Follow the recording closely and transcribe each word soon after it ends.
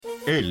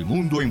El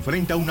mundo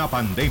enfrenta una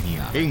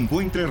pandemia.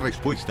 Encuentre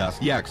respuestas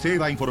y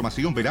acceda a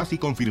información veraz y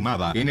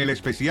confirmada en el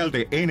especial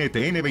de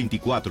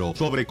NTN24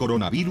 sobre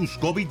coronavirus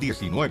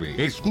COVID-19.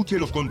 Escuche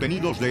los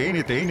contenidos de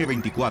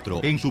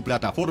NTN24 en su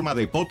plataforma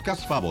de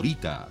podcast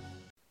favorita.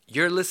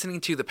 You're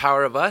listening to The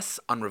Power of Us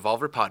on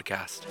Revolver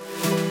Podcast.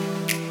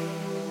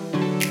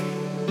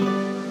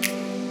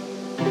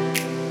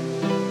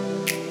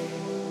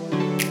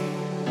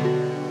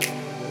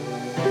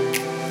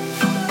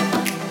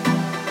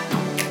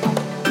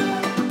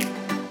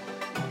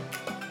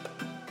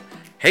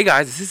 Hey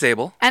guys, this is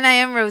Abel. And I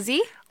am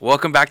Rosie.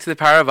 Welcome back to The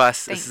Power of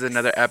Us. Thanks. This is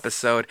another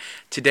episode.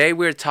 Today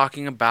we're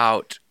talking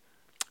about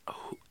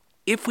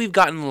if we've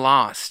gotten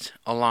lost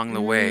along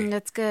the way.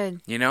 That's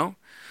good. You know?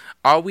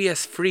 Are we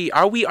as free?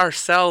 Are we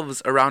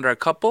ourselves around our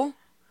couple?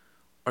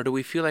 Or do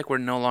we feel like we're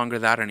no longer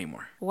that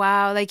anymore?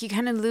 Wow, like you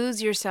kind of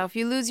lose yourself.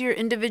 You lose your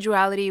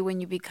individuality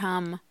when you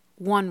become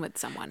one with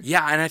someone.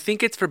 Yeah, and I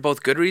think it's for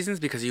both good reasons,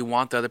 because you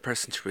want the other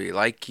person to really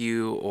like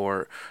you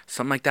or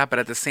something like that. But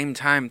at the same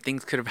time,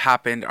 things could have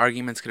happened,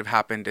 arguments could have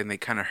happened, and they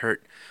kind of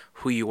hurt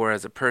who you were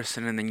as a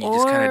person. And then you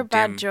just kind of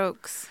bad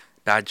jokes.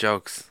 Bad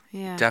jokes.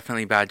 Yeah.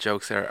 Definitely bad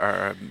jokes are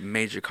a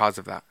major cause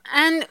of that.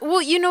 And,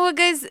 well, you know what,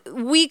 guys?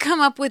 We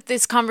come up with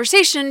this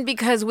conversation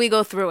because we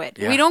go through it.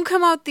 Yeah. We don't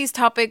come out with these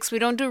topics. We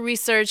don't do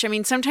research. I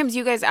mean, sometimes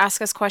you guys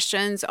ask us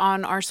questions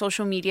on our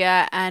social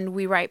media and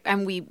we write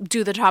and we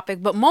do the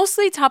topic. But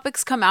mostly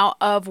topics come out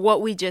of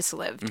what we just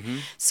lived. Mm-hmm.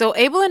 So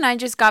Abel and I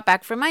just got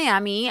back from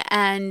Miami,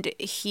 and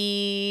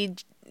he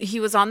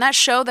was on that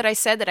show that I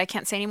said that I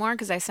can't say anymore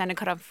because I signed a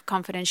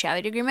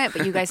confidentiality agreement,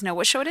 but you guys know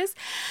what show it is.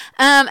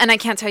 And I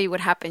can't tell you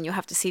what happened. You'll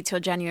have to see till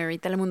January,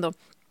 Telemundo.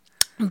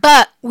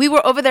 But we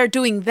were over there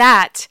doing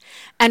that,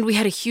 and we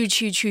had a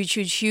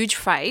huge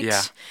fight.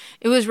 Yeah.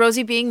 It was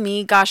Rosie being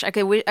me. Gosh,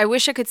 I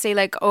wish I could say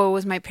like, oh, it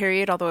was my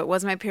period, although it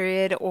was my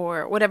period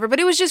or whatever. But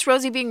it was just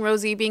Rosie,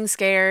 being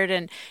scared,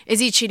 and is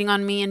he cheating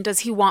on me, and does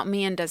he want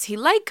me, and does he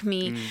like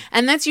me?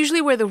 And that's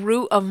usually where the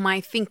root of my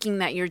thinking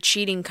that you're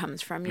cheating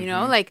comes from, you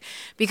know? Like,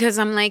 because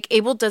I'm like,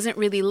 Abel doesn't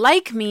really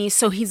like me,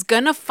 so he's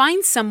gonna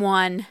find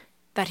someone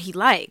that he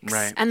likes.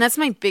 Right. And that's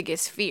my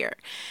biggest fear.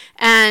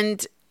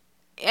 And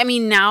I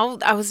mean, now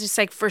I was just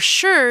like, for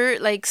sure,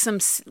 like some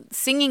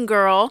singing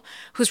girl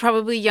who's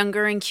probably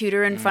younger and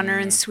cuter and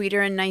funner and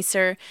sweeter and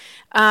nicer.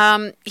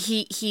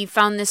 He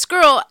found this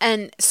girl,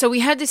 and so we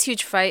had this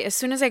huge fight as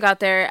soon as I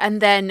got there.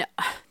 And then,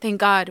 thank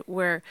God,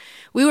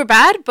 we were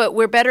bad, but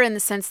we're better in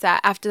the sense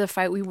that after the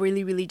fight, we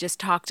really just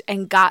talked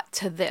and got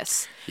to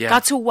this. Yeah.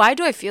 Got to why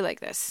do I feel like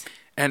this?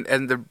 And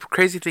the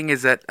crazy thing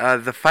is that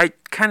the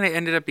fight kind of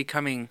ended up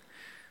becoming...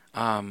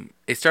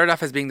 it started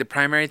off as being the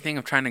primary thing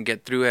of trying to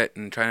get through it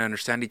and trying to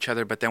understand each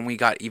other, but then we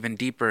got even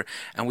deeper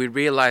and we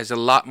realized a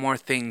lot more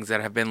things that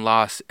have been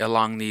lost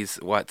along these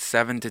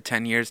 7 to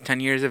 10 years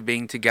 10 years of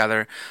being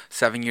together,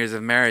 7 years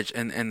of marriage,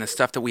 and the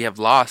stuff that we have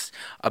lost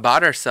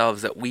about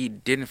ourselves that we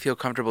didn't feel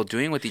comfortable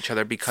doing with each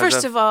other because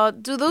First of all,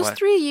 do those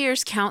 3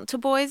 years count to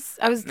boys?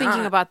 I was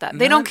thinking about that.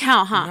 They don't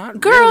count, huh?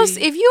 Not Girls,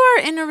 really. if you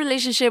are in a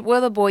relationship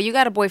with a boy, you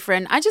got a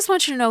boyfriend, I just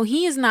want you to know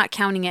he is not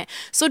counting it.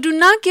 So do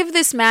not give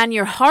this man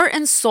your heart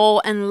and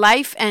soul and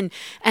life and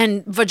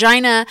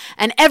vagina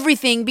and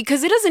everything,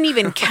 because it doesn't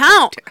even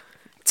count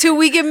till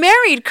we get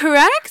married,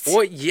 correct?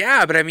 Well,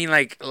 yeah, but I mean,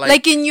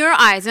 like in your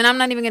eyes, and I'm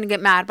not even going to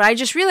get mad, but I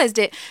just realized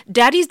it.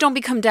 Daddies don't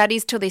become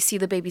daddies till they see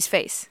the baby's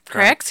face,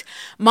 correct?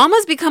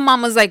 Mamas become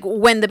mamas like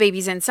when the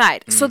baby's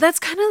inside. So that's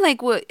kind of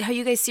like how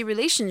you guys see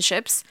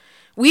relationships.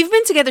 We've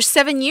been together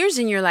 7 years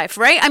in your life,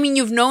 right? I mean,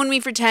 you've known me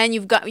for 10,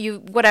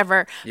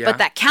 whatever. Yeah. But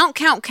that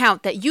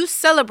count that you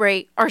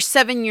celebrate are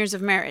 7 years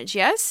of marriage,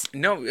 yes?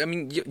 No, I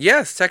mean,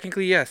 yes,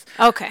 technically yes.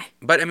 Okay.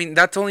 But I mean,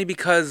 that's only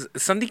because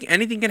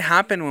anything can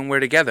happen when we're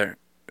together.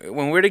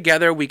 When we're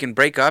together, we can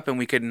break up and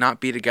we could not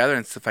be together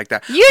and stuff like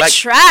that. You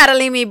try to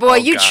leave me, boy.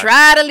 You God.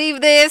 try to leave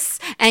this,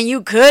 and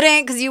you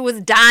couldn't because you was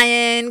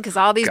dying because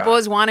all these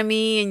boys wanted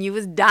me, and you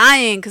was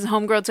dying because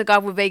homegirl took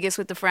off with Vegas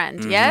with a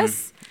friend,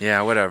 yes?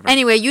 Yeah, whatever.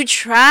 Anyway, you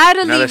try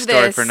to Another leave this.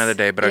 story for another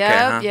day, but okay,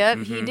 huh? Yep,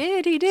 he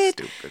did.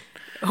 Stupid.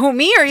 Who,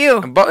 me or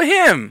you? But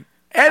him.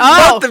 And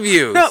Oh. both of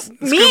you. No,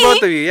 Screw me?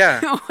 both of you, yeah.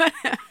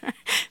 Whatever.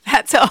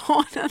 That's a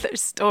whole other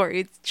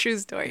story. It's a true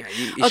story.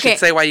 Yeah, you should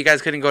say why you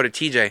guys couldn't go to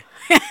TJ.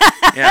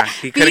 Yeah,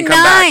 he couldn't Be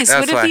come back. nice.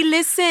 That's What why. if he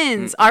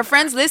listens? Our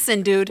friends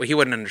listen, dude. Well, he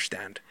wouldn't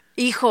understand.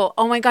 Hijo,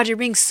 oh my God, you're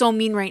being so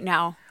mean right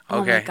now. Oh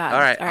Okay. my God. All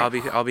right. I'll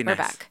be We're nice.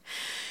 back.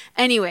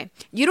 Anyway,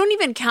 you don't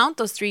even count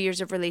those 3 years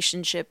of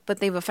relationship, but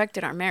they've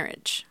affected our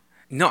marriage.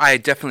 No, I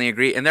definitely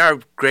agree. And there are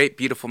great,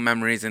 beautiful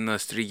memories in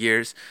those 3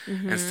 years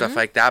and stuff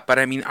like that. But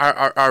I mean,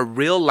 our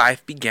real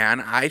life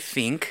began, I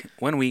think,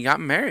 when we got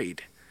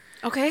married.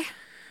 Okay.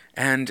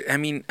 And I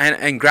mean,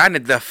 and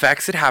granted, the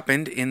effects that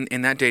happened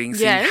in that dating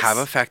scene Yes. have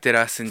affected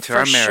us into For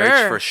our marriage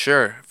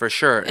sure. for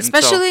sure. And so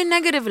Especially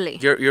negatively.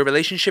 your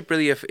relationship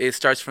really, it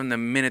starts from the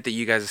minute that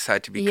you guys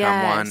decide to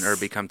become one or Yes.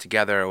 become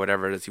together or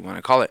whatever it is you want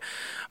to call it.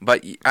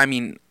 But I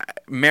mean,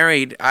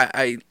 married,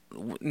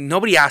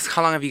 nobody asks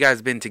how long have you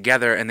guys been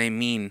together, and they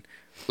mean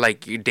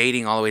like you're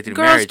dating all the way through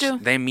Girls marriage. do.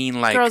 They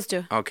mean like Girls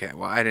do. Okay,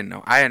 well I didn't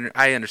know.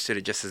 I understood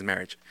it just as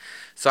marriage,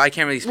 so I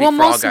can't really speak Well,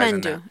 for all most guys men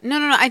on do. that.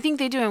 No. I think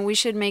they do, and we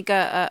should make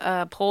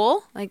a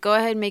poll. Like, go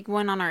ahead, make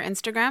one on our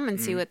Instagram and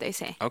see what they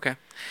say. Okay,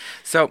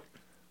 so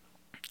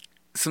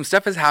some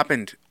stuff has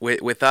happened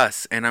with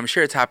us, and I'm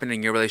sure it's happened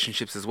in your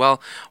relationships as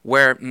well,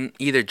 where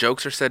either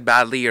jokes are said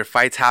badly, or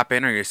fights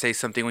happen, or you say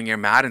something when you're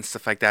mad and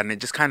stuff like that, and it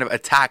just kind of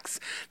attacks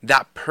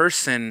that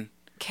person.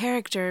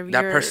 Character,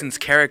 That your person's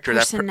character,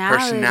 personality. that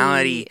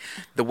personality,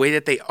 the way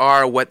that they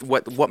are,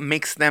 what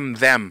makes them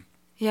them,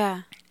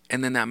 Yeah.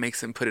 and then that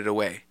makes them put it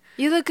away.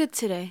 You look good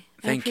today.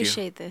 Thank you. I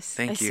appreciate this.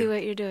 Thank I you. see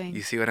what you're doing.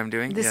 You see what I'm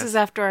doing? This Yes. is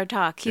after our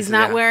talk. He's is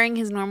not a- wearing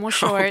his normal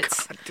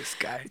shorts. Oh God, this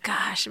guy.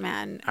 Gosh,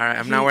 man. All right,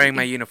 I'm not wearing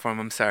my uniform.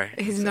 I'm sorry.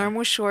 His I'm sorry.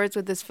 normal shorts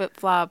with his flip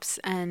flops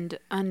and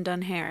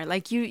undone hair.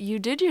 Like you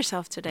did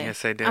yourself today.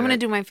 Yes, I did. I'm gonna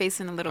do my face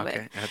in a little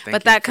Okay, bit. thank But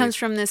you, that comes please.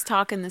 from this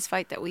talk and this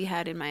fight that we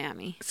had in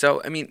Miami.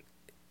 So I mean,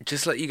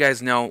 just to let you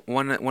guys know,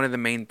 one of the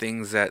main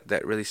things that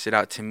really stood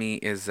out to me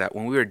is that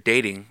when we were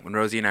dating, when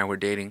Rosie and I were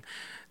dating,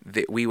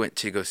 we went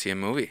to go see a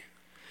movie.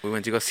 We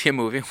went to go see a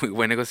movie. We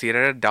went to go see it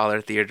at a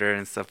dollar theater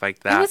and stuff like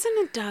that. It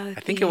wasn't a dollar.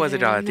 I think it was a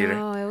dollar theater.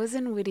 No, it was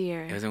in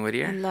Whittier. It was in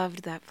Whittier? I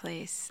loved that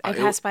place. Oh, I it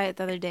passed by it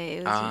the other day.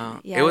 It was,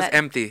 It was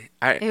empty.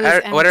 It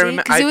was empty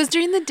because it was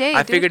during the day.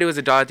 I dude. figured it was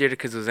a dollar theater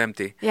because it was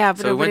empty. Yeah,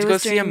 but so we went it to go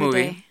was see a during the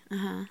movie. day.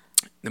 Uh-huh.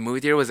 The movie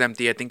theater was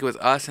empty. I think it was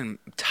us and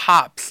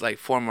tops like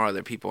 4 more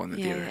other people in the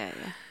theater. Yeah.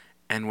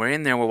 And we're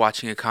in there. We're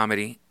watching a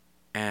comedy,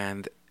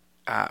 and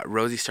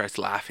Rosie starts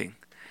laughing,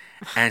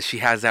 and she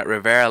has that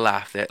Rivera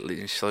laugh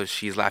so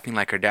she's laughing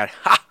like her dad.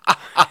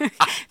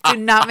 Do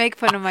not make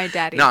fun of my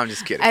daddy. No, I'm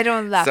just kidding. I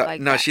don't laugh like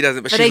that. No, she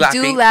doesn't. But But she's I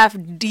laughing. do laugh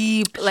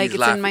deep, like She's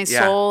it's in my laughing,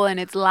 yeah. soul, and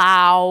it's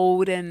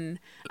loud, and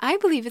I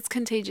believe it's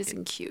contagious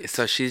and cute.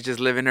 So she's just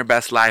living her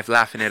best life,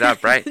 laughing it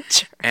up, right?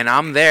 Sure. And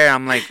I'm there.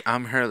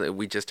 I'm her.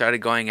 We just started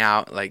going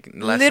out, like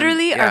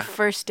Literally yeah. our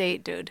first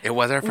date, dude. It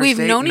was our 1st We've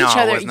date. known no, each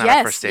other. It was not Yes,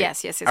 our first date.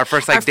 yes. Our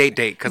first Our date,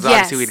 because yes.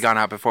 obviously we'd gone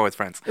out before with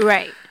friends.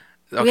 Right.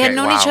 we Okay, had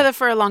known each wow. other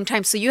for a long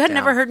time, so you had Damn.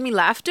 never heard me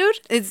laugh, dude.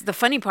 It's the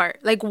funny part.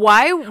 Like,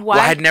 why? Well,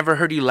 I had never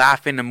heard you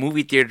laugh in a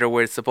movie theater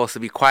where it's supposed to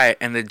be quiet,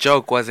 and the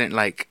joke wasn't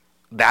like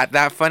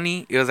that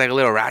funny. It was like a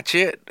little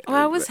ratchet. Oh,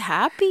 I was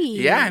happy.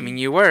 Yeah, I mean,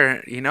 you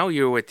were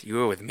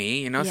with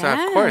me, so of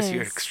course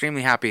you're Yes.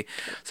 extremely happy.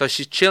 So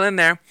she's chilling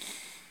there,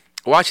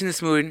 watching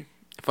this movie.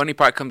 Funny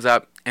part comes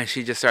up, and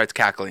she just starts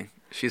cackling.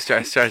 She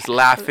starts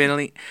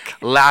laughing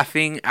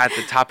at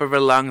the top of her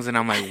lungs, and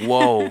I'm like,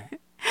 whoa.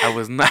 I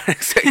was not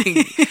expecting.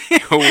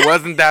 It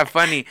wasn't that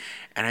funny,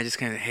 and I just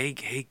kind of, hey,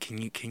 can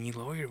you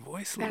lower your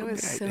voice a That little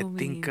was bit? so I mean,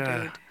 think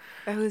dude.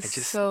 That was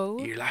so.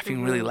 you're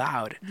laughing really rude.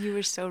 loud, You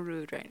were so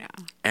rude right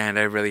now. and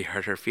I really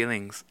hurt her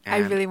feelings. I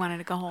And really wanted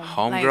to go home.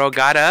 homegirl Like,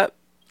 got up,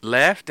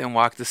 left, and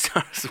walked to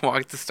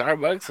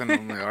Starbucks, and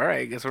I'm like, all right,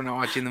 I guess we're not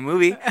watching the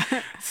movie.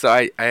 So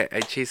I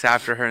chase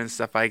after her and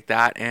stuff like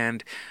that,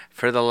 and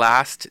for the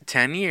last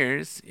 10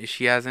 years,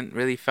 she hasn't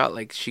really felt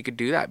like she could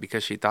do that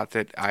because she thought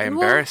that I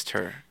embarrassed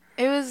her.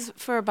 It was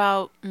for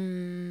about 6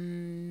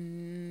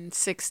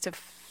 to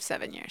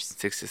 7 years.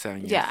 6 to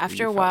 7 years. Yeah, that after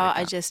you a felt while, like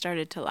I that. just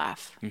started to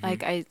laugh.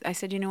 Like, I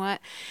said, you know what?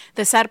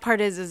 The sad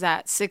part is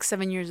that 6,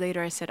 7 years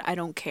later, I said, I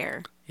don't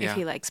care Yeah. if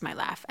he likes my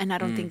laugh. And I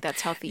don't think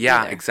that's healthy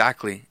Yeah, either.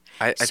 exactly.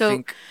 I So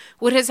think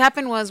what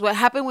happened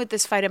with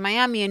this fight in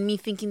Miami and me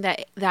thinking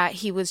that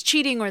he was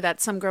cheating or that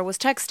some girl was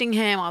texting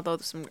him, although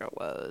some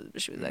girl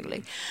she was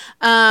ugly,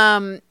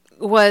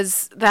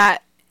 was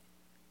that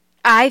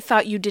I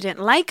thought you didn't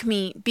like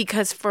me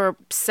because for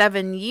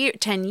 10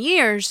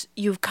 years,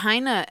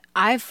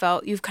 I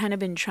felt you've kind of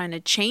been trying to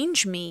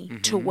change me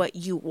to what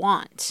you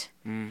want.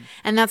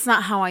 And that's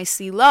not how I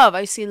see love.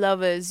 I see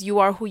love as you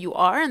are who you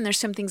are, and there's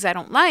some things I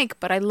don't like,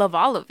 but I love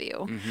all of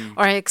you.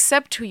 Or I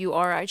accept who you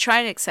are. I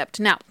try to accept.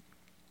 Now,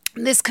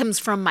 this comes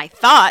from my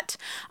thought.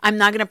 I'm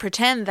not going to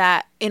pretend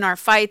that in our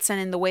fights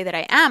and in the way that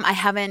I am, I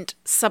haven't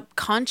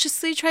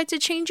subconsciously tried to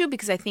change you,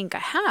 because I think I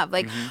have.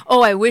 Like,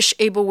 oh, I wish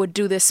Abel would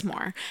do this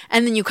more.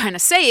 And then you kind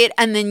of say it,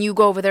 and then you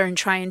go over there and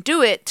try and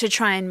do it to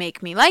try and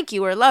make me like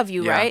you or love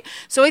you, Yeah. right?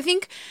 So I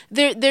think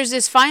there's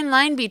this fine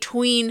line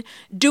between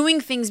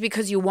doing things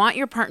because you want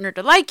your partner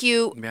to like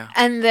you, Yeah.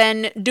 and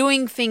then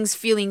doing things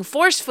feeling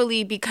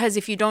forcefully because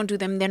if you don't do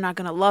them, they're not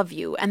going to love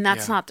you. And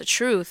that's Yeah. not the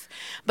truth.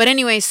 But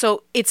anyway,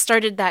 so it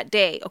started that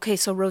day. Okay,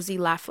 so Rosie,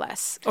 laugh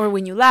less. Or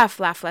when you laugh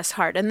less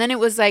hard. And then it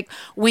was like,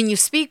 when you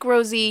speak,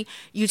 Rosie,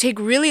 you take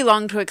really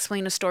long to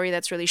explain a story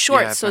that's really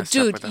short. Yeah, I've so messed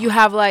up with dude, that you one.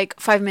 have like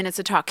 5 minutes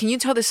to talk. Can you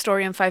tell this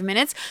story in 5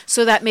 minutes?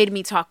 So that made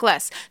me talk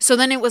less. So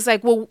then it was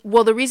like,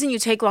 well, the reason you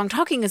take long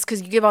talking is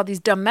because you give all these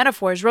dumb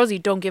metaphors. Rosie,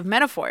 don't give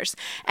metaphors.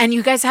 And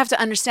you guys have to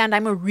understand,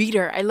 I'm a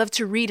reader. I love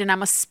to read, and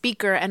I'm a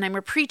speaker, and I'm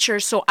a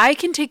preacher. So I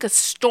can take a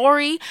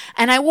story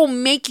and I will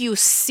make you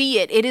see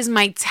it. It is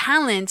my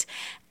talent.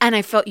 And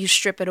I felt you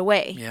strip it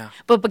away. Yeah.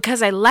 But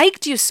because I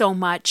liked you so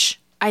much,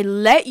 I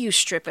let you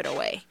strip it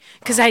away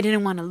because I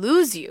didn't want to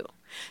lose you.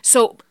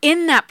 So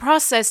in that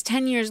process,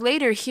 10 years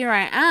later, here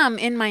I am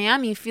in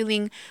Miami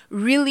feeling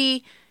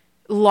really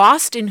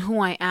lost in who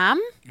I am,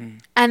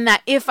 and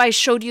that if I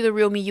showed you the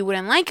real me, you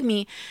wouldn't like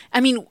me. I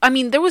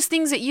mean, there was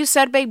things that you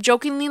said, babe,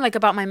 jokingly, like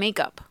about my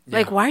makeup. Yeah.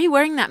 Like, why are you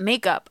wearing that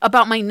makeup?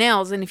 About my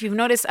nails. And if you've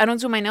noticed, I don't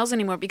do my nails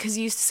anymore because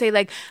you used to say,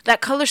 like,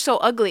 that color's so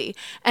ugly.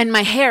 And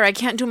my hair, I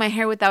can't do my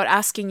hair without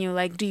asking you,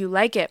 like, do you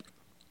like it?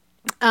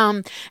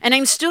 And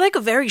I'm still like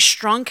a very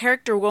strong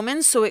character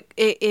woman, so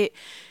it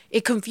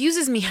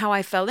confuses me how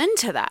I fell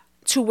into that,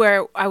 to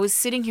where I was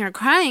sitting here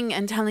crying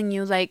and telling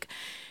you, like,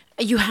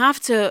 you have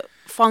to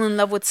fall in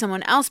love with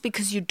someone else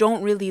because you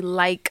don't really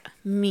like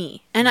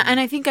me. And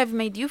I think I've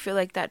made you feel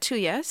like that too,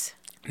 yes?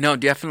 No,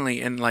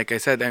 definitely. And like I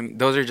said,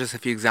 those are just a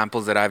few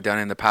examples that I've done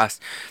in the past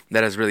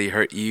that has really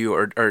hurt you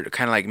or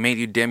kind of like made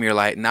you dim your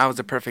light. And that was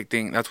a perfect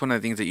thing. That's one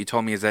of the things that you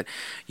told me, is that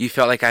you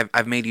felt like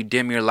I've made you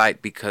dim your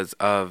light because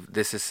of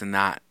this and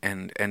that.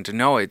 And to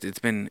know it's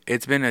been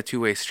a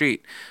two-way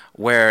street,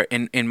 where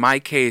in my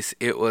case,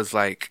 it was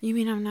like... You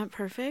mean I'm not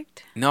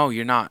perfect? No,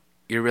 you're not.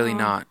 You're really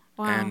not.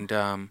 Wow. And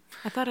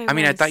I thought I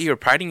mean, I thought you were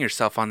priding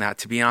yourself on that,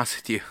 to be honest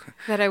with you.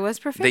 That I was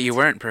perfect? That you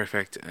weren't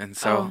perfect. And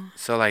so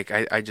like,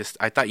 I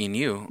thought you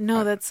knew.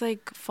 No, that's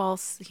like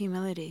false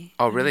humility.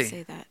 Oh, I really?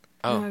 say that.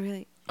 Oh. No, I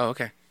really... Oh,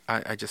 okay.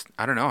 I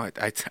don't know.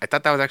 I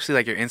thought that was actually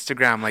like your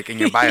Instagram, like in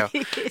your bio.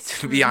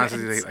 To be honest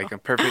with you, like a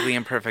perfectly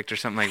imperfect or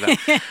something like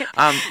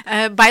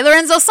that. By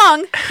Lorenzo's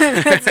song.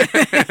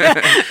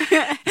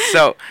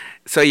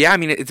 So yeah, I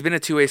mean, it's been a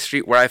two-way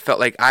street where I felt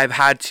like I've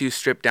had to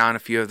strip down a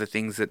few of the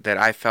things that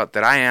I felt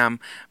that I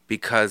am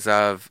because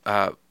of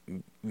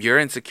your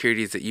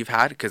insecurities that you've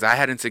had, because I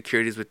had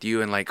insecurities with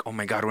you, and like, oh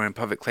my God, we're in a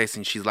public place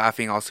and she's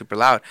laughing all super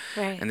loud,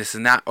 right. And this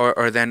and that,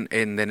 or then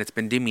it's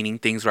been demeaning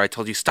things where I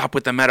told you stop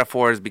with the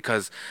metaphors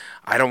because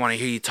I don't want to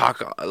hear you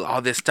talk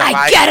all this stuff.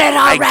 I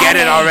get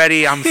it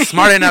already. I'm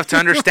smart enough to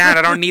understand.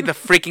 I don't need the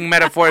freaking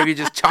metaphor if you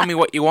just tell me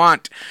what you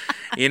want,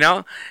 you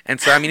know. And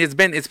so I mean, it's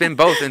been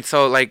both, and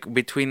so like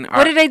between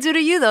what did I do to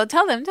you though?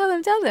 Tell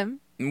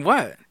them.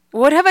 What?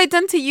 What have I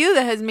done to you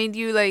that has made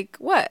you like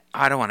what?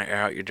 I don't want to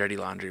air out your dirty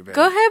laundry, babe.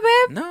 Go ahead,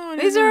 babe. No,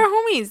 these are our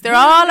homies. They're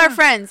all our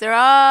friends.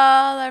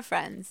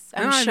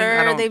 I'm No,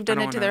 sure they've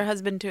done it to their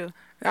husband too.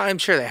 I'm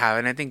sure they have,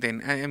 and I think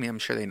I'm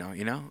sure they know.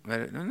 You know,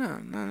 but no. No, go.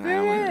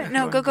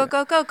 No.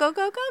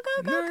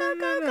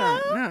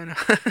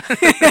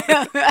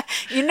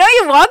 You know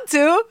you want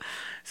to.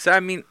 So I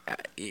mean,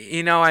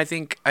 you know, I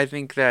think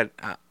that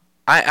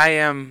I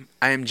am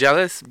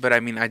jealous, but I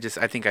mean, I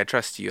think I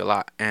trust you a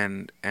lot,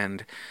 and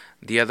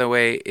the other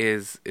way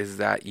is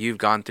that you've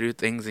gone through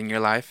things in your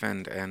life,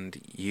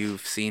 and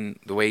you've seen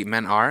the way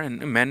men are, and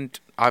men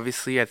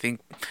obviously I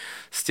think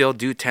still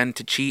do tend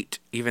to cheat,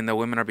 even though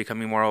women are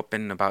becoming more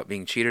open about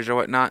being cheaters or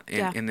whatnot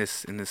in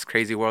this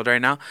crazy world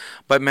right now.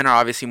 But men are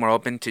obviously more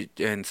open to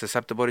and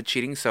susceptible to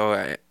cheating,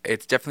 so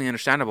it's definitely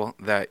understandable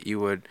that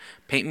you would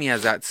paint me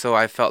as that. So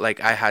I felt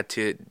like I had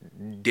to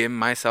dim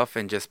myself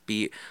and just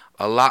be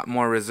a lot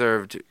more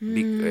reserved,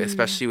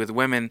 especially with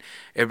women,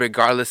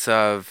 regardless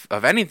of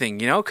anything,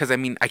 you know? Because, I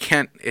mean,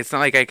 it's not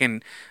like I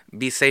can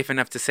be safe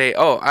enough to say,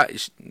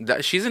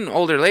 she's an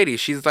older lady.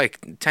 She's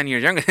like 10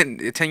 years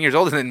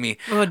older than me.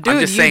 Well, dude, I'm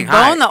just saying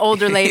hi. The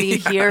older lady.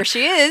 Here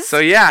she is. So,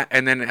 yeah.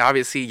 And then,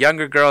 obviously,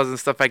 younger girls and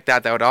stuff like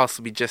that would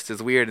also be just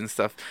as weird and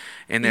stuff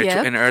in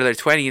their in their early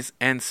 20s.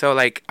 And so,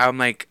 I'm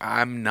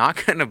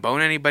not going to bone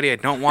anybody. I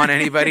don't want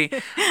anybody.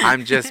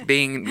 I'm just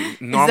being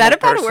normal. Is that a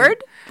bad person.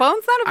 word?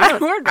 Bone's not a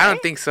bad word, right? I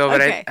don't think so,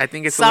 but okay. I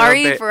think it's sorry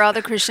a little bit... for all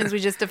the Christians we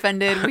just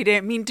offended. We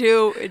didn't mean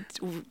to. It's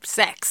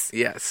sex.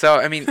 Yeah, so,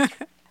 I mean,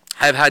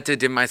 I've had to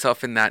dim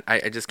myself in that.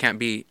 I just can't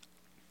be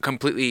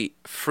completely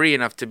free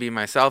enough to be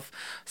myself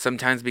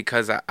sometimes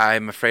because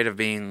I'm afraid of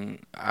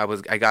being...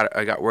 I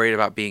got worried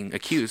about being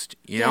accused,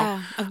 you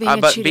know? Of being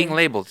a cheater. Being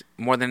labeled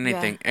more than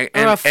anything. Yeah.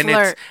 Or a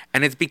flirt.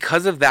 And it's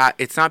because of that.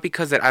 It's not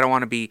because that I don't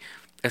want to be...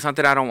 It's not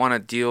that I don't want to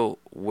deal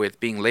with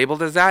being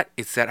labeled as that.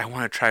 It's that I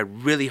want to try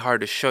really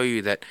hard to show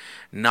you that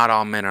not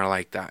all men are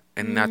like that.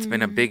 And that's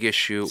been a big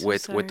issue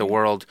with the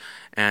world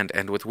and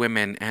with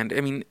women. And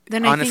I mean,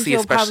 then honestly,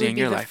 especially in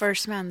your life. Then I think you'll probably be the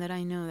first man that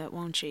I know that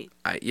won't cheat.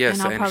 Yes,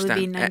 and I'll I understand.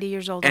 probably be 90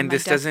 years old. And on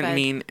this my doesn't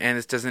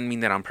deathbed.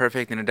 mean that I'm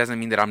perfect, and it doesn't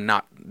mean that I'm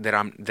not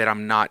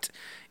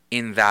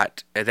in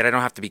that I don't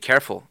have to be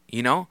careful.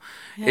 You know,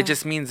 it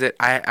just means that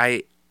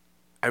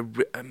I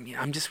mean,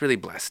 I'm just really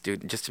blessed,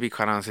 dude. Just to be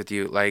quite honest with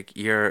you, like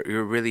you're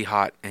really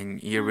hot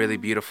and you're really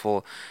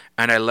beautiful,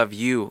 and I love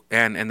you.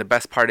 And the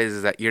best part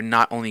is that you're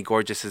not only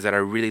gorgeous, is that I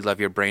really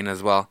love your brain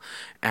as well,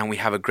 and we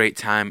have a great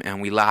time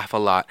and we laugh a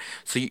lot.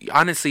 So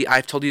honestly,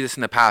 I've told you this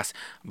in the past,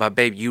 but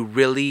babe, you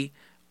really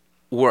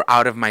were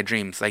out of my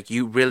dreams. Like,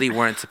 you really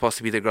weren't supposed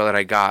to be the girl that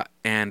I got.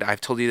 And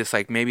I've told you this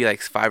maybe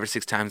 5 or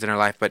 6 times in her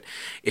life, but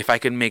if I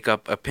could make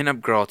up a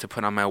pinup girl to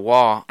put on my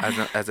wall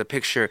as a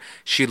picture,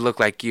 she'd look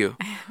like you.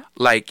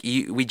 like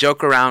we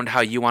joke around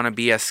how you want to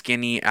be as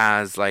skinny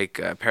as like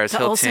Paris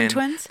Hilton, Olsen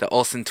twins? the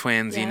Olsen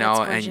twins, Yeah, you know,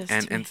 that's gorgeous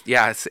to and me.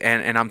 yes,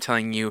 and I'm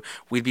telling you,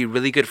 we'd be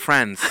really good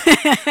friends.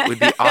 We'd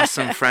be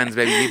awesome friends,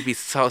 baby. You'd be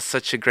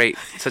such a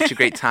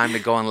great time to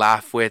go and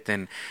laugh with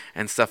and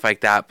stuff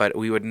like that. But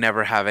we would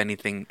never have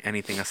anything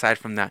aside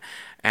from that,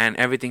 and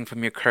everything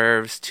from your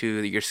curves to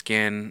your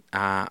skin.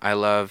 I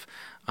love.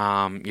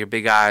 Your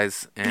big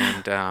eyes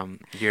and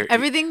your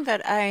Everything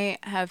that I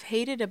have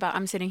hated about,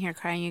 I'm sitting here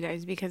crying, you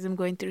guys, because I'm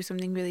going through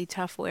something really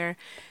tough where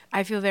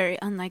I feel very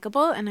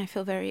unlikable and I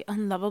feel very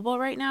unlovable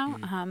right now.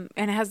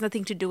 And it has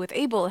nothing to do with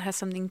Abel. It has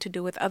something to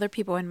do with other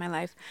people in my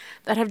life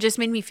that have just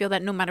made me feel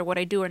that no matter what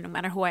I do or no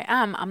matter who I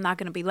am, I'm not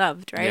going to be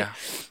loved, right? Yeah.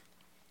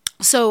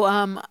 So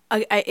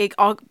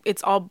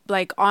it's all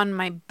like on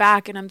my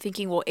back, and I'm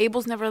thinking, well,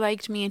 Abel's never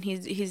liked me, and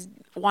he's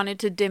wanted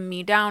to dim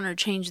me down or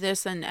change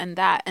this and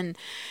that, and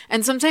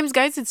sometimes,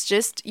 guys, it's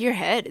just your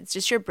head, it's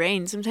just your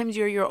brain. Sometimes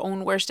you're your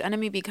own worst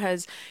enemy,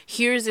 because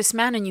here's this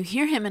man and you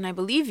hear him and I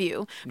believe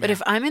you, but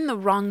if I'm in the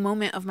wrong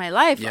moment of my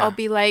life, I'll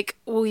be like,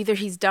 well, either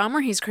he's dumb or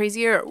he's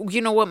crazy, or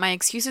you know what my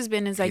excuse has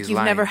been is like, He's you've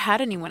lying. never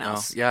had anyone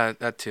else. Oh, yeah,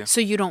 that too. So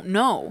you don't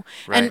know.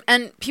 Right.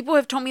 And people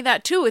have told me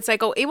that too. It's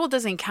like, oh, Abel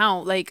doesn't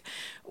count. Like,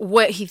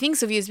 what he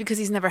thinks of you is because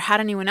he's never had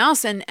anyone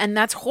else, and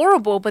that's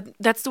horrible, but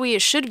that's the way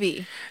it should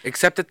be.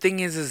 Except the thing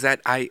is that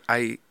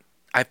I've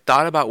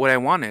thought about what I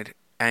wanted,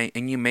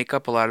 and you make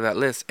up a lot of that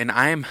list. And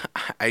I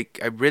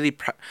really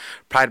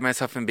pride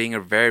myself in being a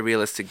very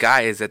realistic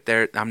guy. Is that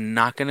I'm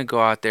not gonna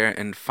go out there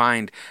and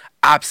find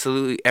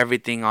absolutely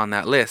everything on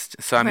that list.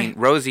 So I mean,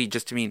 Rosie,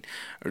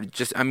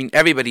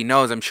 everybody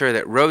knows, I'm sure,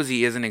 that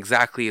Rosie isn't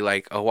exactly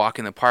like a walk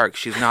in the park.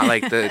 She's not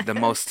like the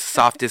most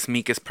softest,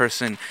 meekest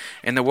person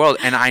in the world,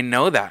 and I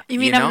know that. You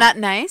mean know? I'm not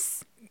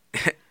nice?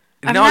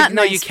 I'm No, not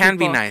no, nice, you can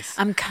be people. nice.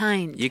 I'm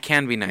kind. You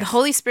can be nice. The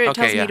Holy Spirit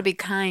tells yeah. me to be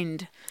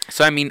kind.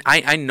 So I mean,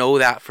 I know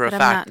that for a But I'm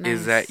fact, not is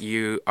nice. that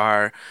you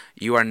are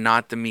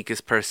not the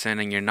meekest person,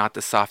 and you're not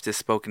the softest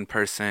spoken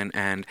person,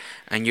 and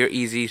you're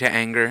easy to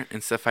anger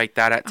and stuff like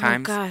that at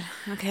times. Oh God.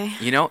 Okay.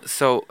 You know,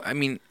 so I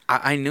mean,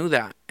 I knew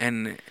that,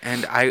 and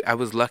I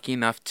was lucky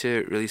enough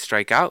to really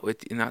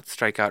not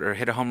strike out or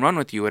hit a home run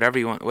with you, whatever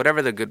you want,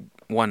 whatever the good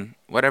one,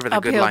 whatever the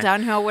good Uphill, line.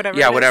 downhill, whatever.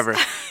 Yeah, it is. whatever.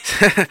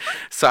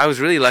 So I was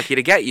really lucky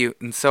to get you,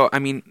 and so I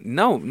mean,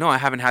 no, I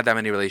haven't had that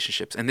many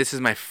relationships, and this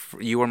is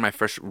you were my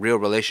first real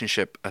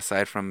relationship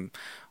aside from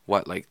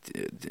what, like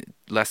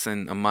less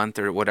than a month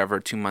or whatever,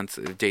 2 months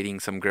of dating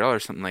some girl or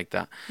something like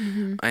that.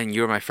 Mm-hmm. And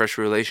you were my first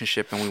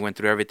relationship, and we went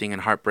through everything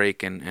and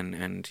heartbreak,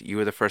 and you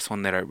were the first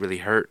one that I really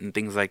hurt and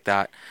things like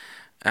that.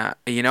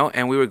 You know,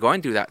 and we were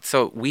going through that.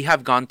 So we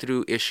have gone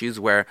through issues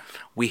where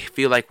we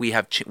feel like we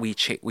have we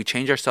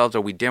change ourselves,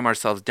 or we dim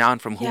ourselves down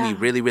from who we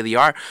really, really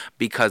are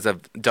because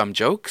of dumb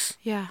jokes,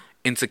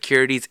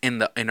 insecurities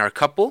in our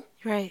couple.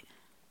 Right.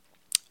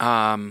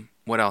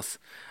 What else?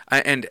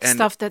 And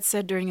Stuff that's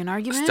said during an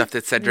argument. Stuff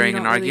that's said that during you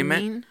an don't really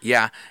argument. mean.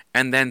 Yeah.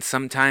 And then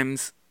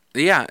sometimes,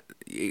 yeah,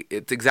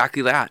 it's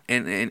exactly that.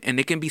 And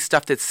it can be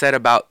stuff that's said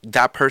about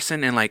that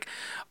person, and like,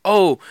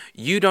 oh,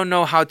 you don't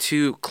know how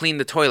to clean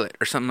the toilet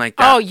or something like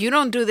that. Oh, you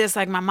don't do this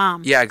like my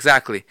mom. Yeah,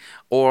 exactly.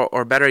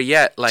 Or better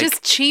yet, like,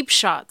 just cheap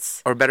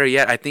shots. Or better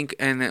yet, I think,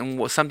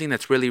 and something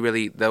that's really,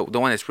 really the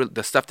one that's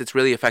the stuff that's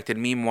really affected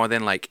me more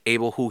than like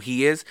Abel, who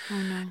he is.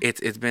 Oh, no.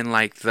 It's been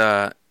like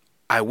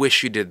I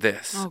wish you did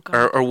this, Oh,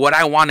 God. or what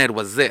I wanted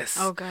was this.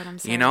 Oh God, I'm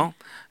sorry. You know,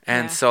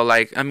 and so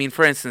like, I mean,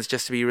 for instance,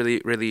 just to be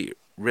really, really,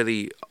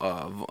 really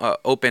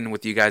open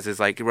with you guys, is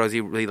like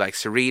Rosie really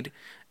likes to read,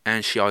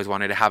 and she always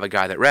wanted to have a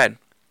guy that read.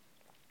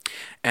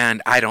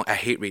 And I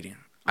hate reading.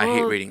 I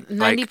hate reading.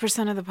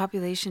 90% of the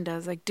population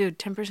does. Like, dude,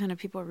 10% of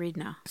people read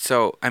now.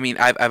 So, I mean,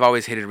 I've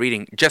always hated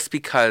reading just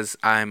because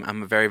I'm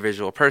a very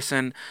visual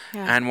person.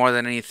 Yeah. And more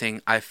than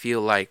anything, I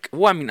feel like,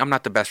 well, I mean, I'm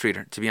not the best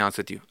reader, to be honest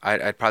with you.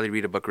 I'd probably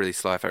read a book really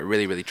slow if I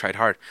really, really tried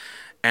hard.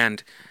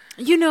 And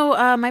you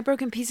know, My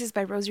Broken Pieces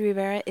by Rosie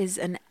Rivera is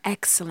an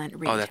excellent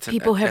read. Oh,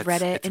 People have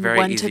read it in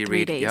 1 to 3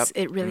 read. days. Yep.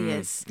 It really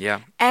is.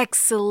 Yeah.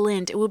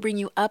 Excellent. It will bring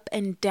you up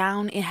and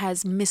down. It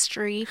has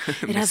mystery.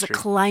 It has a Mystery.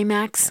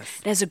 climax. Yes.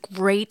 It has a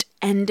great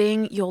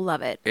ending. You'll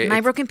love it. My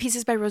It's- Broken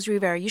Pieces by Rosie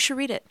Rivera. You should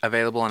read it.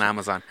 Available on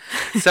Amazon.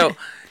 So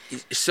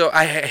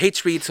I hate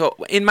to read. So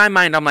in my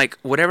mind, I'm like,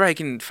 whatever I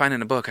can find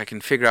in a book, I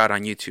can figure out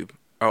on YouTube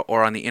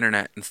or on the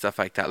internet and stuff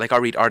like that. Like, I'll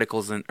read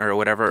articles or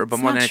whatever, but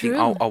more not than anything,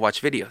 true. I'll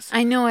watch videos.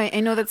 I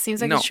know that seems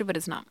like No. it's true, but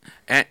it's not.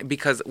 And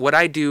because what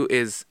I do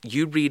is,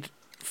 you read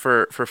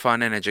for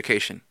fun and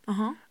education,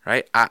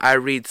 right? I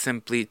read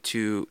simply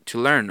to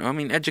learn. I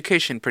mean,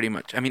 education pretty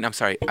much. I mean, I'm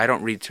sorry, I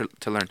don't read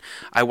to learn.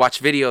 I watch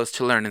videos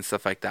to learn and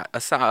stuff like that,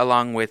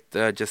 along with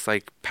just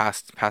like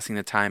passing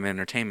the time and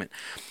entertainment.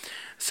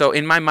 So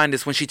in my mind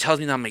is when she tells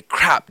me that, I'm like,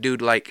 crap,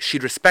 dude, like,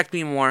 she'd respect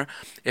me more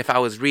if I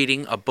was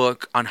reading a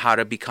book on how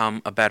to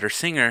become a better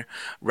singer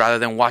rather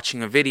than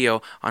watching a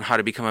video on how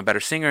to become a better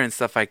singer and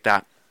stuff like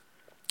that.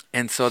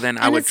 And so then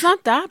I And would. it's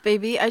not that,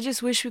 baby. I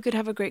just wish we could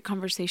have a great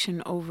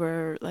conversation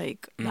over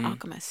like The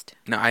Alchemist.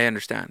 No, I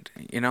understand.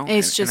 You know,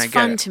 It's and just I get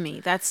fun it. to me.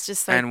 That's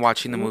just like And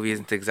watching the movie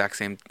isn't the exact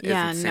same.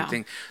 Yeah, Isn't the same no.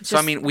 thing. So I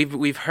Just- mean,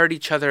 we've hurt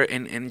each other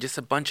in just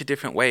a bunch of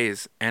different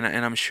ways, and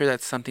I'm sure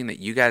that's something that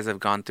you guys have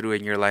gone through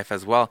in your life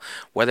as well.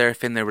 Whether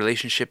if in the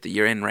relationship that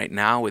you're in right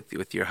now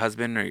with your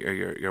husband or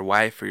your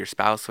wife or your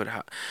spouse,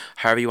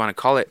 however you want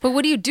to call it. But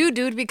what do you do,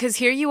 dude? Because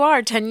here you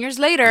are 10 years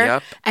later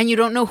Yep. and you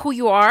don't know who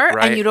you are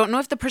Right. and you don't know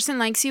if the person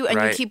likes you and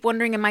Right. you keep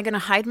wondering, am I going to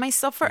hide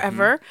myself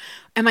forever?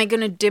 Am I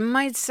going to dim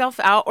myself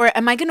out? Or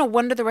am I going to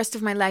wonder the rest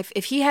of my life?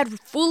 If he had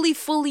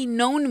fully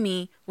known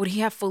me, would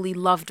he have fully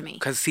loved me?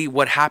 Because see,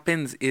 what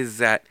happens is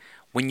that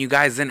when you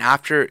guys then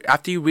after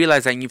you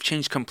realize that and you've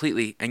changed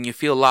completely and you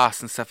feel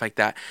lost and stuff like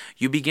that,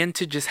 you begin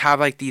to just have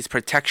like these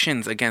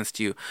protections against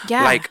you.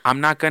 Yeah. Like I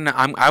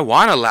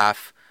want to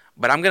laugh,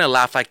 but I'm gonna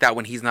laugh like that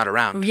when he's not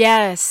around.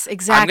 Yes,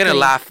 exactly. I'm gonna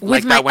laugh with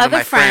like my that when other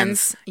my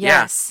friends.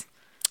 Yes.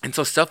 And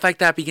so stuff like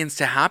that begins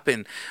to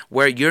happen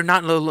where you're no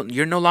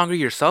longer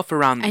yourself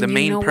around And the you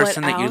main know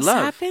person what that you else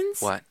love. happens?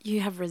 What?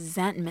 You have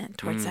resentment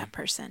towards that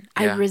person.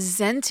 I Yeah.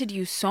 resented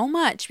you so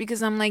much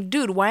because I'm like,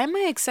 dude, why am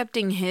I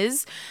accepting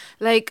his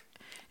like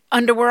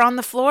underwear on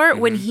the floor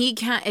when he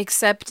can't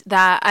accept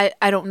that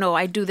I don't know,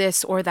 I do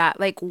this or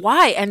that? Like,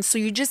 why? And so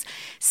you just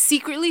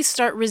secretly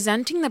start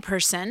resenting the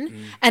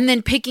person and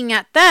then picking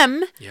at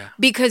them Yeah.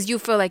 because you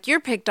feel like you're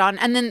picked on,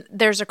 and then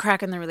there's a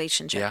crack in the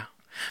relationship. Yeah.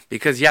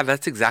 Because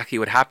that's exactly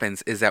what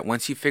happens is that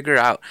once you figure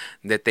out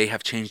that they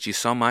have changed you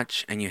so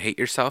much and you hate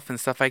yourself and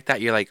stuff like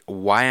that, you're like,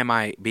 why am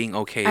I being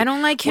okay? I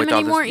don't like him with all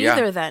this? anymore Yeah.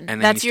 either then.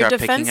 And That's you your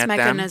start picking defense at them,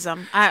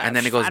 mechanism. and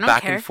then it goes I don't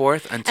back care. and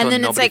forth until and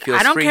then nobody it's like, feels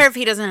I don't free. care if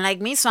he doesn't like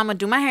me, so I'm going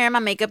to do my hair and my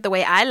makeup the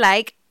way I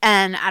like,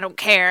 and I don't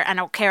care, I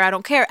don't care, I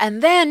don't care.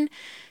 And then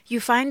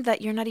you find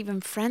that you're not even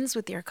friends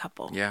with your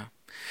couple. Yeah.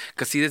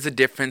 Because see, there's a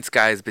difference,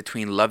 guys,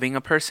 between loving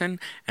a person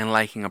and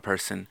liking a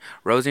person.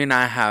 Rosie and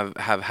I have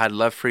had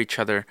love for each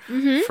other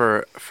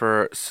for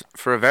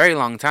a very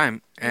long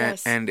time. And,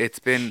 Yes. and it's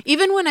been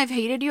Even when I've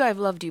hated you, I've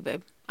loved you,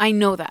 babe. I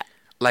know that.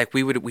 like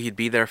we'd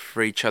be there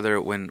for each other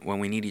when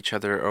we need each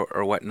other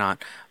or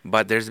whatnot.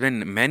 But there's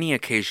been many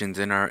occasions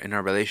in our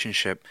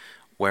relationship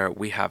where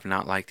we have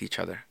not liked each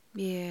other.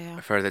 Yeah.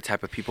 For the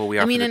type of people we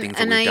are, mean, for the and- things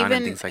that and we've I done and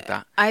even- things like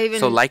that. I even-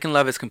 So like and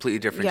love is completely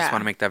different. Just Yeah.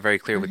 want to make that very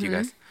clear with you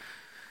guys.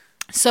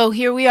 So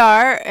here we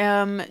are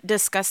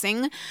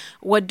discussing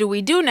what do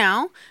we do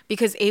now,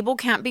 because Abel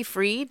can't be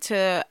free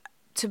to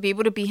be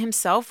able to be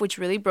himself, which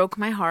really broke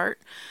my heart.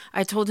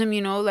 I told him,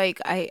 like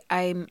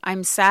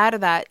I'm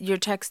sad that you're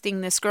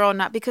texting this girl,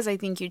 not because I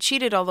think you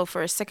cheated, although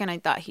for a second I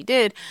thought he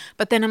did,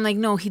 but then I'm like,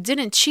 no, he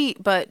didn't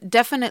cheat, but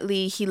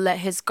definitely he let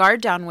his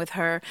guard down with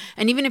her.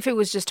 And even if it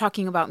was just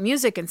talking about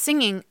music and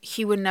singing,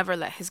 he would never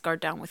let his guard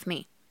down with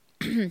me.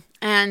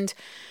 And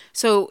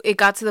so it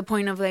got to the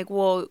point of like,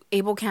 well,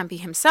 Abel can't be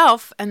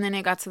himself. And then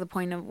it got to the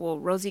point of, well,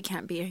 Rosie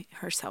can't be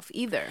herself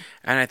either.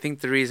 And I think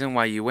the reason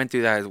why you went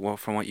through that, well,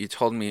 from what you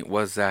told me,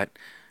 was that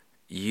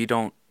you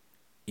don't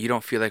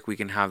feel like we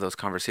can have those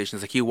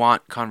conversations. Like you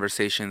want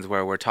conversations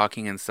where we're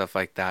talking and stuff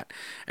like that.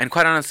 And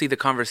quite honestly, the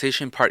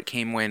conversation part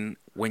came when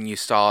you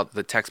saw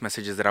the text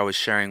messages that I was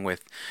sharing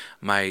with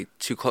my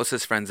two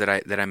closest friends that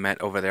I met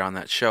over there on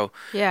that show.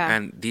 Yeah.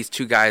 And these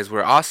two guys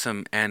were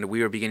awesome, and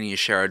we were beginning to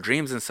share our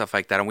dreams and stuff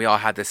like that. And we all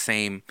had the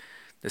same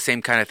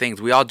kind of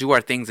things. We all do our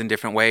things in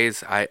different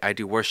ways. I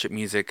do worship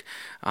music.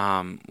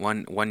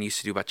 One used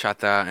to do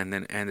bachata and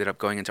then ended up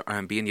going into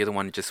R&B, and the other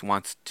one just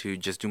wants to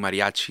just do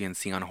mariachi and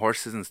sing on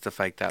horses and stuff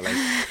like that.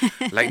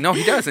 Like no,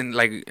 he doesn't.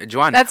 Like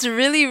Joanna. That's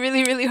really,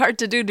 really, really hard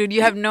to do, dude.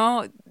 You have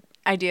no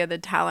idea the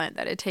talent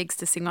that it takes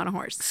to sing on a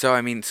horse.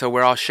 So so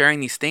we're all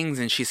sharing these things,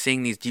 and she's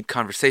seeing these deep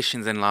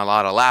conversations and a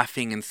lot of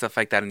laughing and stuff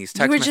like that in these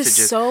text You were messages.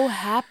 just so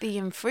happy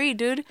and free,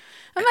 dude.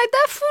 I'm like,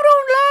 that fool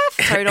don't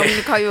laugh. Sorry, I don't mean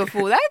to call you a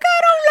fool. That guy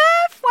don't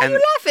laugh. Why And-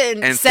 you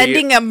laughing? and so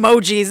Sending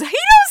emojis. He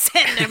don't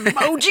send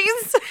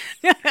emojis.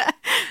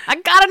 I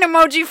got an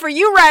emoji for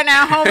you right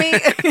now,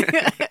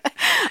 homie.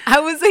 I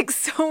was like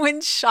so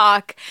in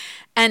shock.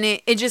 And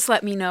it just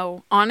let me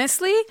know.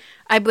 Honestly,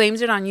 I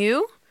blamed it on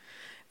you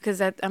because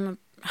I'm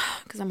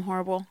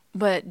horrible.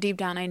 But deep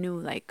down I knew,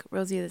 like,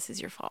 Rosie, this is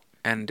your fault.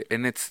 And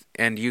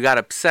you got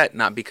upset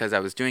not because I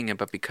was doing it,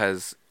 but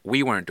because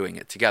we weren't doing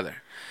it together.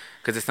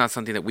 Because it's not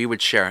something that we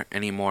would share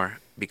anymore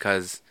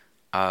because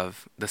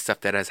of the stuff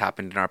that has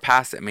happened in our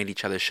past that made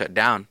each other shut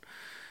down.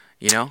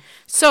 You know?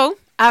 So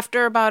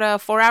after about a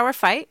 4-hour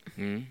fight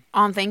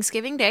on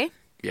Thanksgiving Day,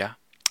 Yeah.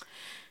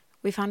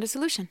 we found a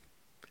solution,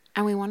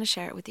 and we want to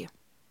share it with you.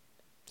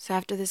 So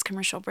after this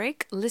commercial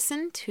break,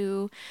 listen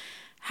to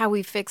how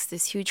we fixed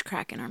this huge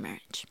crack in our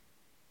marriage.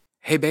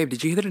 Hey, babe,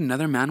 did you hear that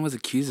another man was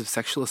accused of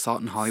sexual assault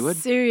in Hollywood?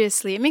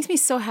 Seriously, it makes me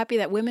so happy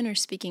that women are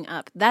speaking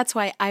up. That's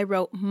why I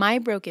wrote My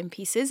Broken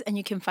Pieces, and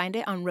you can find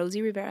it on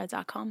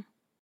rosierivera.com.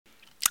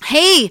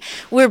 Hey,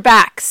 we're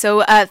back.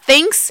 So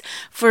thanks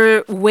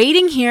for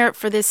waiting here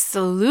for this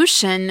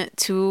solution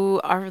to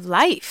our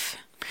life.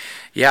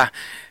 Yeah.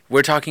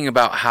 we're talking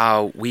about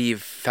how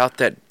we've felt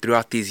that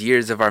throughout these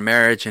years of our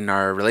marriage and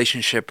our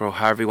relationship, or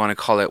however you want to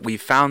call it, we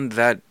found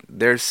that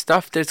there's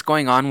stuff that's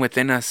going on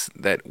within us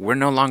that we're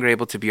no longer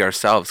able to be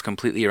ourselves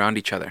completely around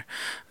each other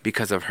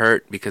because of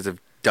hurt, because of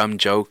dumb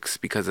jokes,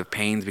 because of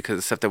pains, because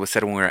of stuff that was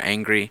said when we were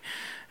angry.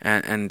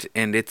 And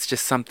it's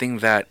just something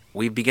that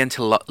we begin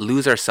to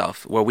lose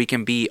ourselves, where we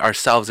can be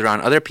ourselves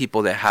around other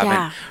people that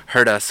haven't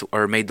hurt us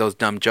or made those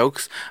dumb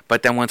jokes.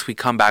 But then once we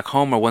come back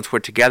home, or once we're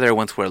together,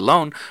 once we're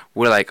alone,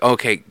 we're like,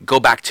 okay, go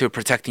back to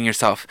protecting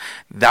yourself.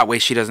 That way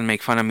she doesn't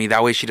make fun of me.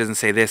 That way she doesn't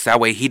say this.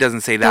 That way he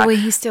doesn't say that. That way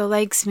he still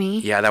likes me.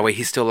 Yeah, that way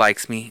he still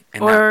likes me.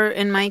 And or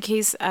in my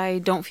case, I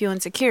don't feel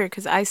insecure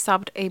because I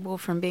stopped Abel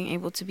from being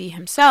able to be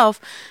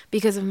himself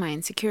because of my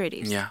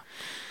insecurities. Yeah.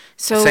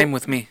 So same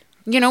with me.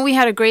 You know, we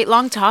had a great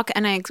long talk,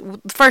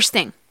 and first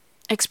thing,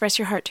 express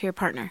your heart to your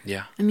partner.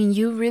 Yeah. I mean,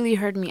 you really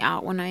heard me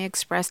out when I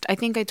expressed. I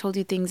think I told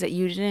you things that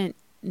you didn't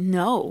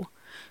know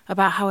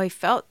about how I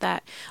felt.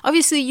 That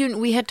obviously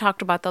we had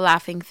talked about the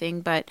laughing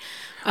thing, but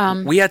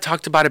we had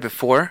talked about it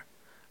before,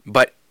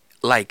 but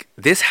like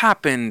this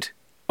happened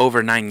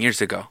over 9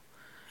 years ago.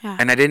 Yeah.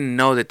 And I didn't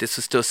know that this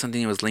was still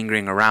something that was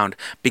lingering around.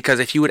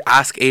 Because if you would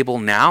ask Abel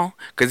now,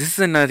 because this is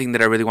another thing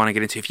that I really want to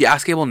get into. If you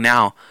ask Abel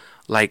now,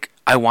 like,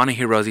 I want to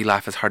hear Rosie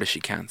laugh as hard as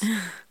she can,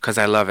 because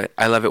I love it.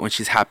 I love it when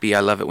she's happy. I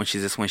love it when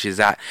she's this, when she's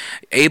that.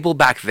 Abel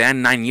back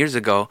then, 9 years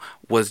ago,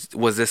 was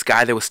this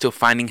guy that was still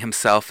finding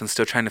himself and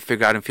still trying to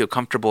figure out and feel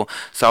comfortable.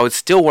 So I would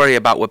still worry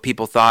about what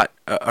people thought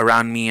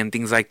around me and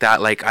things like that.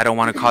 Like, I don't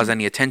want to cause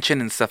any attention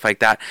and stuff like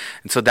that.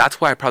 And so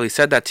that's why I probably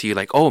said that to you.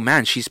 Like, oh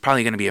man, she's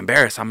probably going to be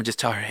embarrassed. I'm going to just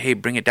tell her, hey,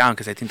 bring it down,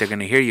 because I think they're going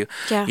to hear you.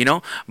 Yeah. You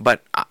know?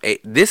 But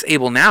this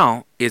Abel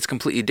now is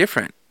completely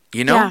different,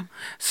 you know? Yeah.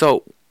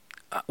 So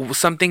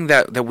something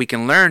that we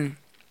can learn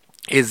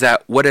is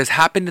that what has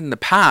happened in the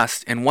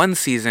past in one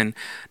season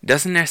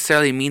doesn't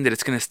necessarily mean that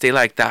it's going to stay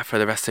like that for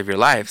the rest of your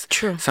lives.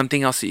 True.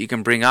 Something else that you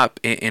can bring up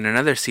in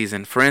another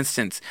season. For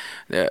instance,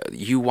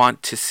 you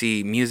want to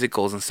see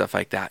musicals and stuff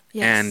like that.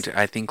 Yes. And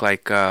I think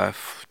like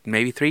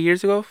maybe 4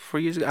 years ago,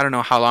 I don't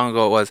know how long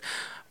ago it was.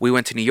 We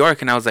went to New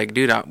York, and I was like,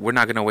 dude, we're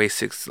not going to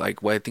waste I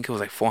think it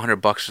was like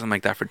 $400 or something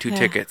like that for 2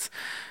 tickets.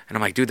 And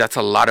I'm like, dude, that's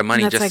a lot of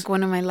money. And that's like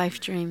one of my life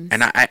dreams.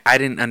 And I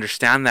didn't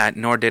understand that,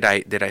 nor did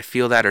I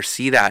feel that or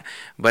see that.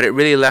 But it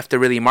really left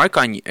a mark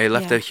on you. It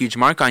left a huge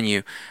mark on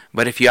you.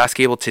 But if you ask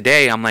Abel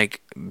today, I'm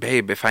like,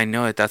 babe, if I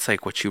know that's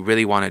like what you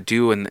really want to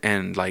do,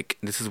 and like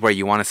this is where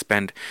you want to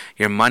spend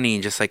your money,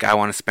 just like I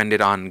want to spend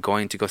it on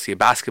going to go see a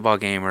basketball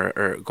game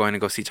or going to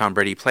go see Tom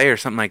Brady play or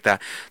something like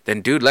that, then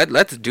dude,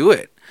 let's do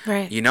it.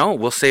 Right. You know,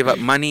 we'll save up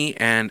money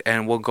and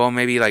we'll go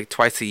maybe like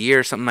twice a year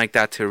or something like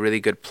that to a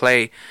really good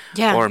play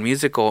or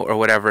musical or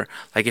whatever.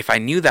 Like if I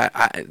knew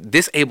that,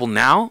 this Abel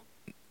now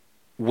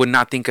would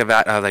not think of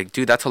that. Like,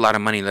 dude, that's a lot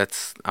of money.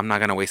 I'm not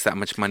going to waste that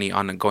much money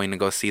on going to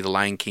go see The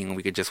Lion King.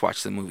 We could just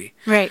watch the movie.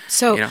 Right.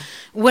 So you know?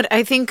 What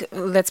I think,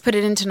 let's put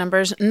it into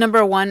numbers.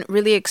 Number one,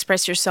 really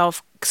express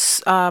yourself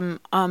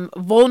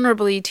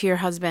vulnerably to your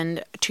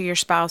husband, to your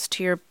spouse,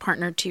 to your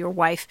partner, to your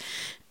wife.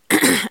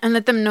 And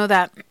let them know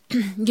that,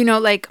 you know,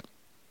 like,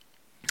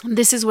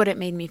 this is what it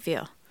made me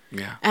feel.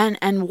 Yeah.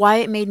 And why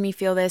it made me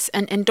feel this.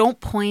 And don't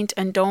point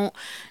and don't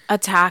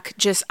attack.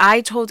 Just,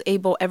 I told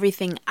Abel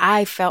everything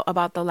I felt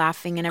about the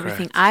laughing and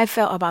everything I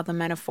felt about the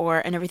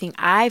metaphor and everything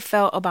I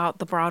felt about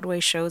the Broadway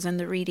shows and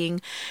the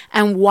reading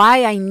and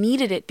why I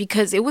needed it,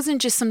 because it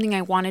wasn't just something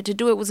I wanted to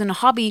do. It wasn't a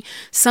hobby.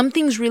 Some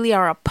things really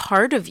are a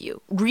part of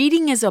you.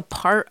 Reading is a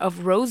part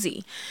of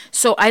Rosie.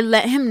 So I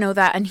let him know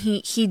that, and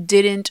he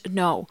didn't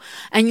know.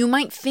 And you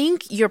might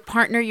think your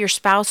partner, your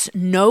spouse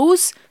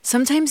knows.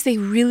 Sometimes they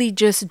really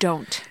just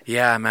don't.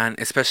 Yeah, man,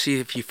 especially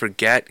if you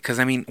forget. Because,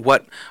 I mean,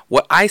 what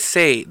I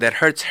say that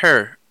hurts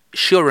her,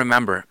 she'll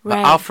remember, but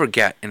I'll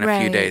forget in a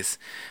few days.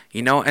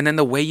 You know, and then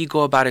the way you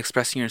go about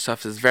expressing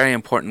yourself is very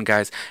important,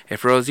 guys.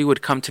 If Rosie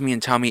would come to me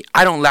and tell me,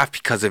 I don't laugh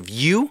because of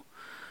you,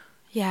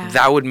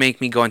 that would make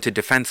me go into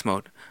defense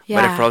mode.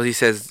 Yeah. But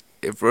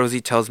if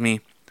Rosie tells me,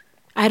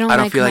 I don't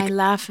like my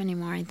laugh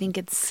anymore. I think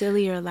it's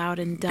silly or loud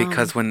and dumb.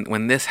 Because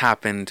when this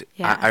happened,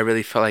 I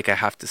really felt like I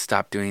have to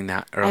stop doing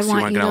that, or else you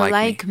weren't going to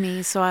like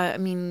me. So I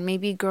mean,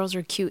 maybe girls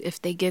are cute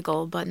if they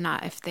giggle, but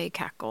not if they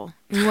cackle.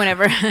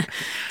 Whatever.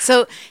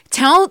 So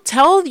tell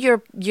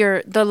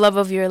the love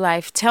of your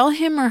life. Tell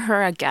him or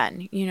her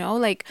again. You know,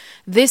 like,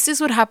 this is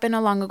what happened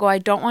a long ago. I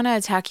don't want to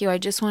attack you. I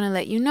just want to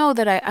let you know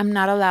that I'm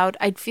not allowed.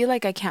 I feel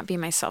like I can't be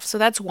myself. So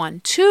that's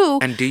 1. 2.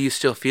 And do you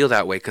still feel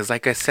that way? Because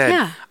like I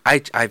said,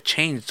 I've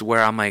changed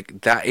where I'm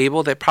like, that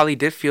Abel that probably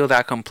did feel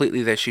that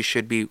completely, that she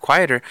should be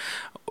quieter,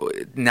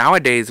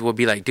 nowadays will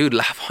be like, dude,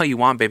 laugh all you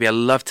want, baby. I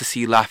love to see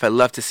you laugh. I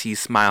love to see you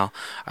smile.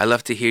 I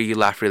love to hear you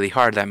laugh really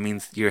hard. That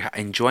means you're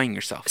enjoying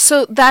yourself.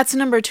 So that's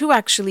number 2,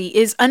 actually,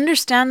 is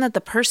understand that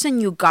the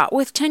person you got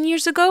with 10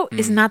 years ago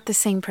is not the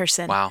same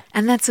person. Wow.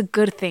 And that's a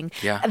good thing.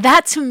 Yeah.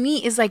 That to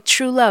me is like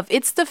true love.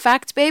 It's the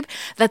fact, babe,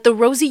 that the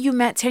Rosie you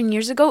met 10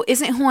 years ago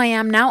isn't who I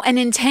am now. And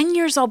in 10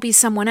 years, I'll be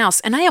someone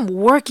else. And I am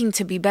working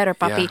to be better,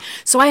 papi. Yeah.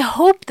 So I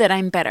hope that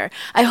I'm better.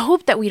 I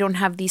hope that we don't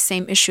have these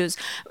same issues,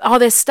 all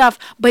this stuff.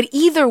 But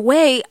either either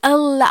way,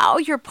 allow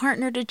your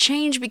partner to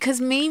change,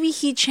 because maybe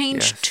he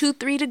changed Yes.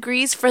 2-3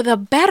 degrees for the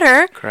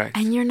better. Correct.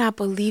 And you're not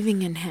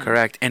believing in him.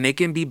 Correct. And it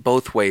can be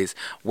both ways,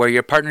 where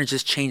your partner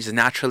just changes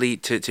naturally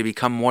to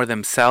become more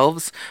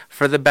themselves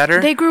for the better.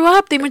 They grew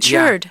up, they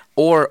matured. Yeah.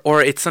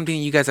 Or it's something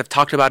you guys have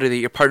talked about, or that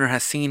your partner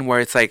has seen, where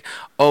it's like,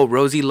 oh,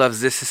 Rosie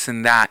loves this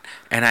and that,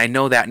 and I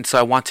know that, and so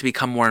I want to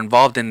become more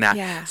involved in that.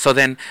 Yeah. So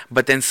then,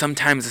 but then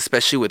sometimes,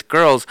 especially with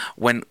girls,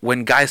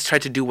 when guys try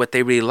to do what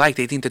they really like,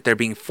 they think that they're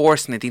being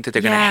forced, and they think that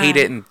they're Yeah. gonna hate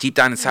it, and deep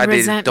down inside they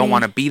Resent don't me.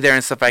 want to be there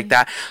and stuff like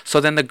that. So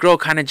then the girl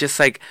kind of just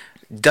like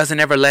doesn't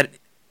ever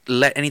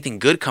let anything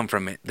good come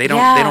from it. They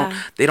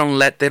don't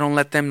let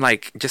them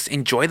like just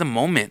enjoy the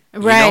moment. You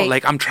know, Right.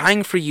 like, I'm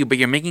trying for you, but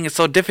you're making it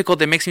so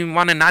difficult, it makes me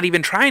want to not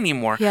even try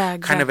anymore. Yeah,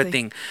 Kind of a exactly.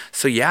 thing.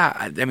 So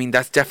yeah, I mean,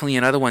 that's definitely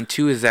another one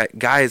too, is that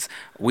guys,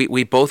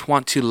 we both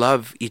want to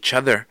love each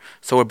other.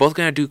 So we're both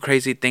gonna do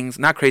crazy things,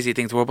 not crazy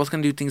things, but we're both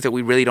gonna do things that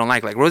we really don't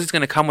like. Like, Rosie's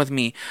gonna come with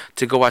me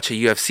to go watch a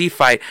UFC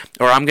fight,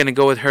 or I'm gonna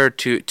go with her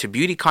to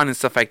BeautyCon and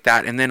stuff like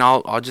that, and then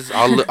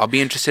I'll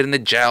be interested in the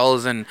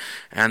gels and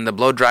the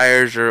blow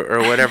dryers or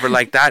whatever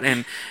like that,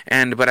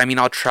 and but I mean,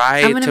 I'll try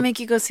I'm going to to make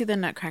you go see the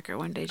Nutcracker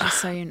one day, just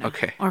so you know.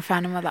 Okay. Or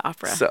Phantom of the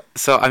Opera.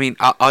 So I mean,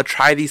 I'll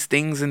try these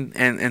things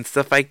and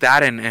stuff like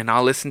that, and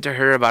I'll listen to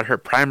her about her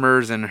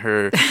primers and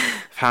her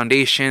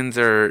foundations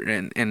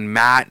and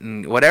matte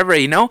and whatever,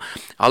 you know.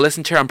 I'll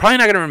listen to her. I'm probably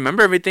not gonna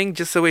remember everything,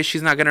 just the way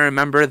she's not gonna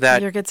remember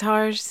that. Your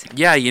guitars.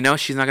 Yeah, you know,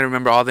 she's not gonna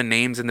remember all the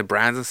names and the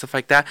brands and stuff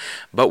like that.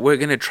 But we're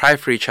gonna try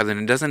for each other,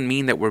 and it doesn't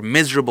mean that we're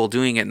miserable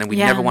doing it and that we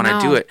Yeah, never want to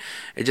no. do it.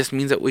 It just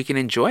means that we can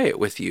enjoy it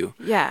with you.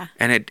 Yeah.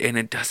 And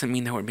it doesn't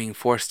mean that we're being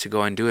forced to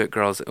go and do it,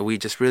 girls. We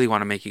just really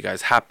want to make you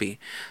guys happy.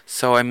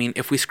 So I mean,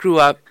 if we screw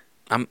up,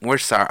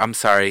 I'm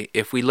sorry.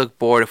 If we look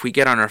bored, if we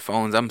get on our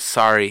phones, I'm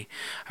sorry.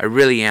 I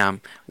really am.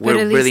 But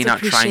We're at really least not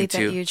trying appreciate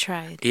to. that you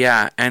tried.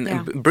 Yeah, and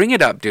Yeah. bring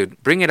it up,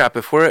 dude. Bring it up.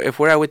 If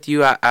we're out with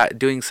you at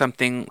doing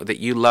something that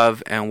you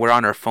love, and we're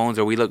on our phones,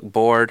 or we look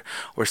bored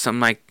or something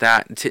like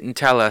that,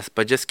 tell us.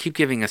 But just keep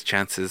giving us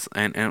chances,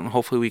 and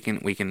hopefully we can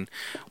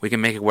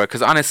make it work.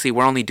 Because honestly,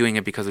 we're only doing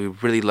it because we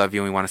really love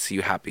you and we want to see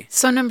you happy.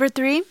 So number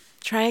 3,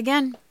 try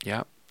again.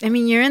 Yeah. I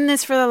mean, you're in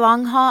this for the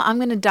long haul. I'm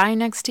going to die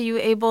next to you,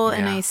 Abel,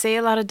 and Yeah. I say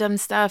a lot of dumb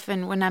stuff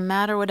and when I'm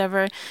mad or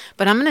whatever,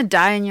 but I'm going to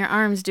die in your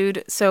arms,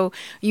 dude. So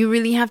you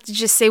really have to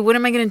just say, what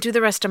am I going to do the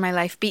rest of my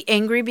life? Be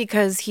angry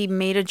because he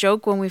made a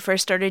joke when we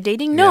first started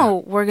dating?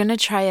 No, we're going to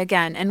try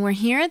again. And we're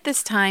here at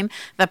this time,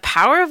 the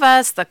power of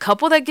us, the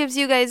couple that gives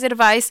you guys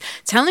advice,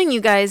 telling you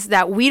guys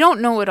that we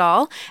don't know it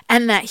all,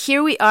 and that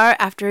here we are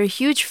after a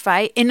huge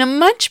fight in a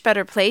much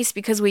better place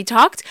because we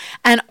talked,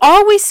 and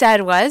all we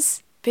said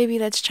was, baby,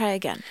 let's try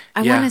again.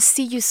 I Yeah. want to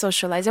see you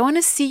socialize. I want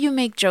to see you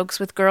make jokes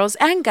with girls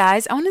and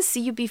guys. I want to see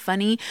you be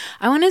funny.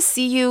 I want to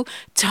see you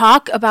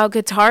talk about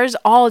guitars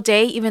all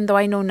day, even though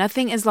I know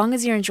nothing, as long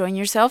as you're enjoying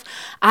yourself.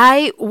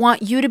 I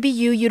want you to be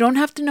you. You don't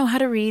have to know how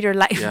to read or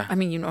like. Yeah. I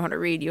mean, you know how to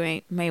read. You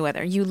ain't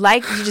Mayweather. You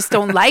just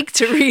don't like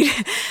to read.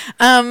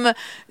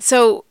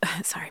 So,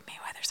 sorry,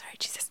 Mayweather. Sorry,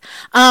 Jesus.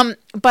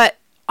 But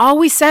all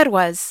we said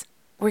was,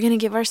 we're going to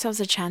give ourselves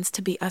a chance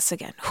to be us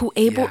again, who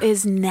Abel Yeah.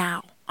 is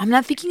now. I'm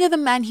not thinking of the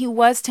man he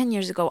was 10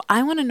 years ago.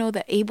 I want to know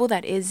the Abel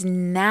that is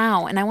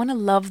now, and I want to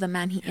love the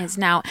man he is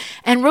now.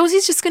 And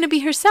Rosie's just going to be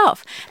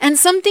herself. And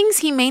some things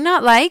he may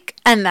not like,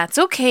 and that's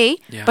okay,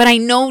 Yeah. but I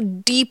know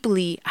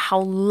deeply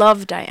how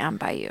loved I am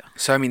by you.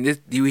 So I mean,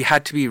 we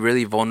had to be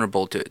really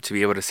vulnerable to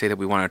be able to say that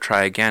we want to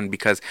try again,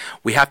 because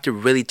we have to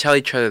really tell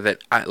each other that,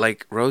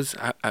 Rose,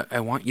 I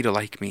want you to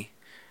like me.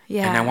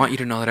 Yeah. And I want you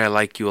to know that I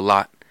like you a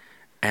lot.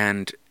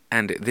 And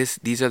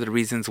these are the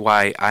reasons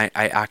why I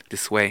act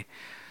this way.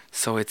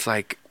 So it's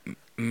like,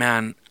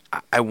 man,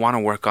 I want to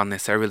work on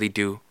this. I really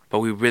do. But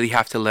we really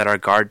have to let our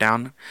guard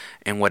down,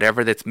 and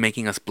whatever that's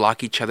making us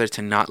block each other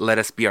to not let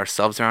us be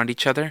ourselves around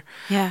each other.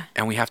 Yeah.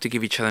 And we have to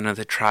give each other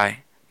another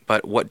try.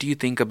 But what do you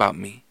think about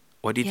me?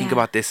 What do you think Yeah.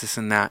 about this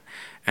and that?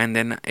 And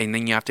then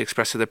you have to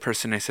express to the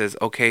person that says,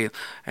 okay.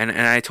 And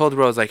I told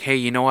Rose, like, hey,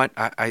 you know what?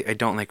 I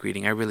don't like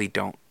reading. I really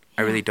don't.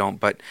 I really don't.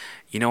 But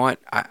you know what?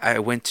 I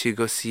went to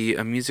go see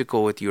a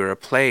musical with you, or a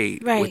play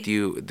Right. with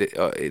you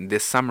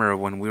this summer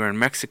when we were in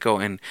Mexico.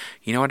 And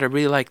you know what? I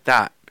really like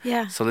that.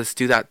 Yeah. So let's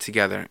do that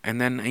together. And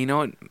then, you know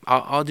what?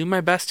 I'll do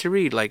my best to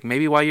read. Like,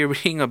 maybe while you're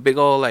reading a big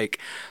old, like,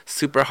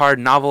 super hard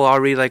novel, I'll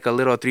read, like, a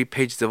little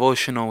 3-page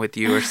devotional with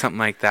you or something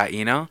like that,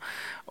 you know?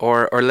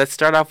 Or let's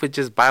start off with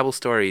just Bible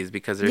stories,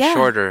 because they're Yeah.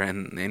 shorter,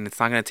 and it's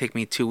not going to take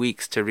me 2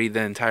 weeks to read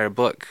the entire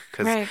book.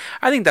 Because Right.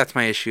 I think that's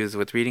my issues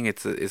with reading.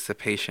 It's the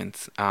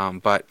patience.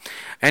 But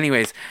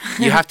anyways,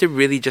 you have to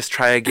really just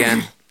try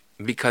again.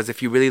 Because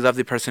if you really love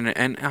the person,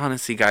 and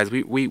honestly, guys,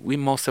 we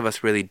most of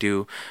us really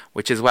do,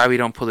 which is why we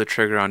don't pull the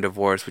trigger on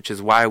divorce, which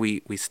is why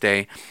we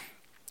stay.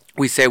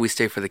 We say we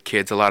stay for the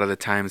kids. A lot of the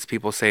times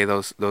people say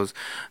those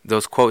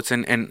quotes,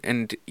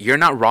 and you're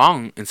not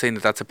wrong in saying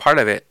that that's a part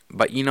of it.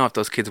 But you know, if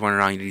those kids weren't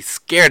around, you'd be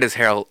scared as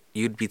hell.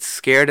 You'd be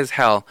scared as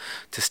hell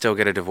to still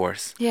get a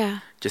divorce. Yeah.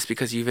 Just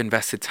because you've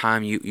invested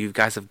time, you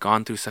guys have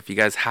gone through stuff. You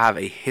guys have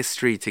a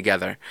history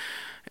together.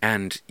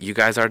 and you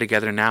guys are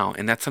together now,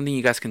 and that's something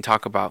you guys can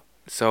talk about.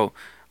 So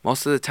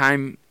most of the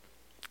time,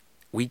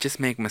 we just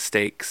make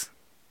mistakes,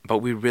 but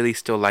we really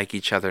still like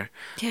each other.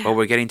 Yeah. But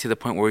we're getting to the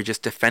point where we're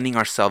just defending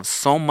ourselves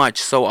so much,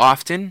 so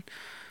often,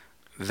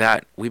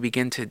 that we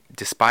begin to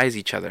despise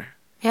each other.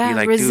 Yeah, Be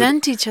like,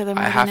 resent "Dude, each other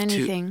more I have than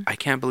anything. I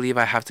can't believe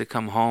I have to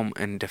come home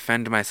and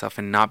defend myself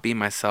and not be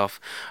myself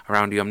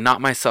around you. I'm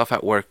not myself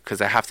at work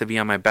because I have to be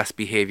on my best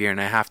behavior, and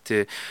I have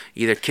to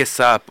either kiss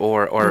up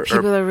or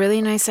People are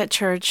really nice at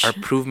church. or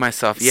prove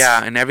myself."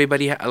 Yeah, and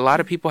a lot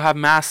of people have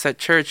masks at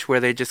church where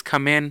they just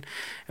come in,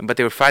 but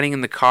they were fighting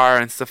in the car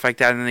and stuff like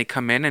that, and then they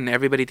come in and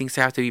everybody thinks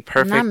they have to be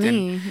perfect. Not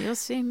me. You'll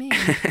see me,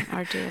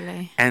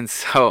 RTLA. And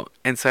so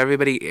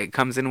everybody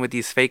comes in with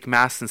these fake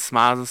masks and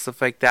smiles and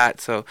stuff like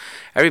that. So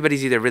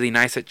everybody's either really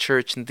nice at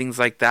church and things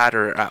like that,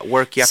 or at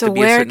work you have to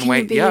be a certain way. So where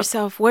can you be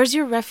yourself? Where's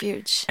your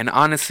refuge? And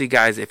honestly,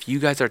 guys, if you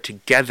guys are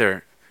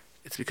together,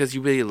 it's because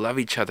you really love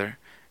each other.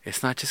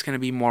 It's not just going to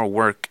be more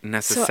work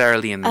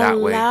necessarily in that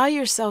way. Allow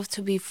yourself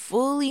to be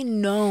fully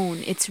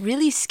known. It's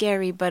really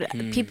scary, but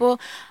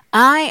people,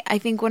 I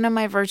think one of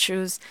my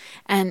virtues,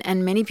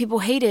 and many people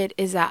hate it,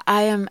 is that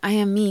I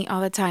am me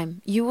all the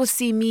time. You will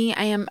see me.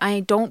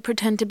 I don't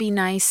pretend to be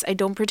nice. I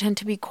don't pretend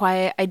to be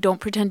quiet. I don't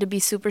pretend to be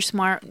super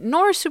smart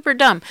nor super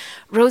dumb.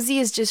 Rosie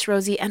is just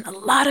Rosie, and a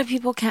lot of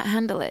people can't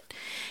handle it.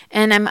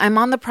 And I'm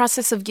on the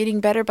process of getting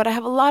better, but I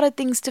have a lot of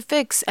things to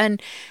fix,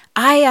 and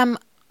I am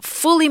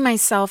fully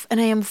myself,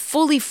 and I am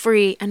fully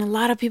free, and a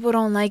lot of people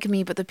don't like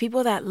me, but the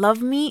people that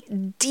love me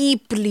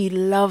deeply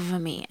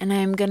love me, and I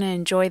am going to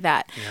enjoy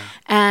that.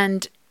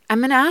 And I'm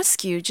going to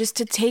ask you just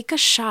to take a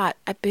shot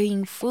at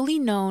being fully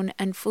known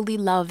and fully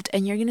loved,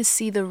 and you're going to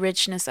see the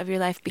richness of your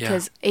life,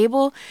 because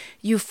Abel,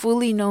 you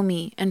fully know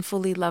me and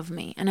fully love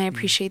me, and I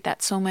appreciate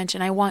that so much,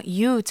 and I want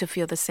you to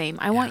feel the same.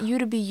 I want you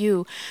to be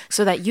you,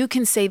 so that you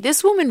can say,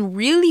 this woman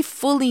really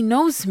fully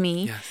knows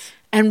me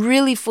and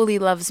really fully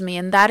loves me,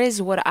 and that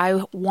is what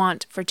I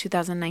want for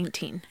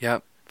 2019.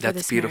 Yep.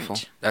 That's beautiful.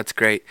 Marriage. That's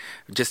great.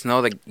 Just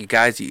know that you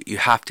guys, you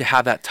have to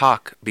have that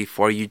talk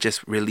before you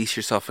just release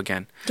yourself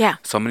again. Yeah.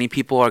 So many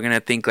people are going to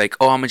think like,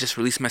 oh, I'm going to just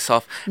release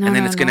myself, and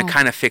then it's going to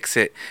kind of fix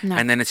it. No.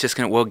 And then it's just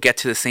going to, we'll get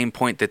to the same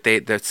point that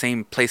the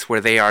same place where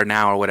they are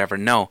now or whatever.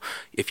 No,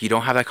 if you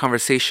don't have that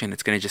conversation,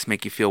 it's going to just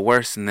make you feel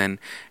worse. And then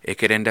it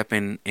could end up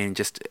in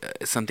just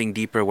something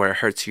deeper where it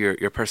hurts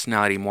your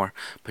personality more.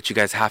 But you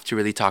guys have to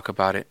really talk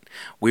about it.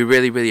 We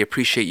really, really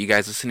appreciate you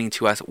guys listening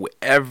to us.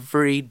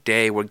 Every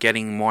day we're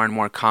getting more and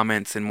more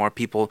comments and more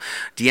people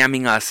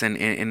DMing us and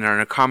in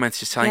our comments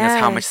just telling us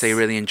how much they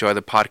really enjoy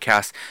the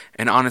podcast.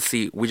 And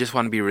honestly, we just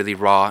want to be really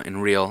raw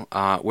and real.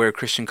 We're a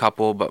Christian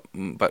couple,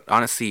 but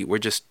honestly, we're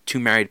just two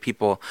married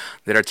people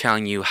that are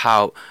telling you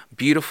how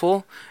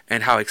beautiful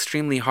and how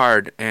extremely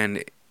hard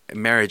and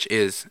marriage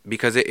is,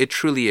 because it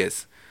truly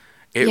is.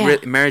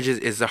 Marriage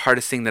is the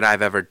hardest thing that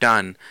I've ever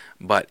done,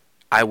 but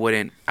I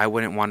wouldn't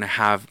want to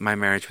have my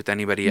marriage with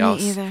anybody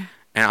else. Me either.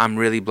 And I'm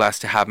really blessed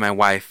to have my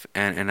wife.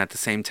 And at the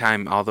same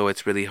time, although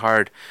it's really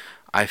hard,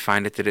 I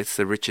find that it's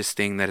the richest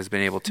thing that has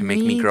been able to make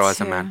me grow as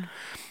a man.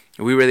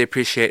 We really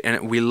appreciate,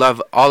 and we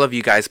love all of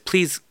you guys.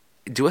 Please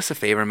do us a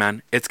favor,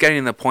 man. It's getting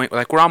to the point,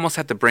 like, we're almost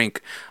at the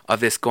brink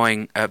of this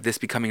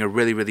becoming a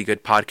really, really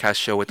good podcast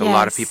show with a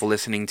lot of people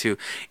listening to.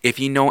 If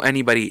you know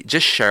anybody,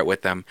 just share it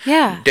with them.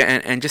 Yeah.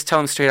 And just tell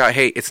them straight out,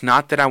 hey, it's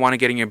not that I want to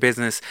get in your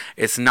business.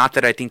 It's not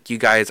that I think you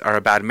guys are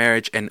a bad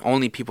marriage and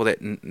only people that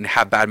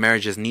have bad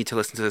marriages need to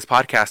listen to this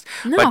podcast.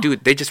 No. But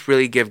dude, they just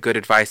really give good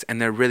advice, and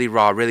they're really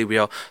raw, really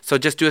real. So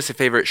just do us a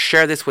favor,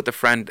 share this with a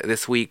friend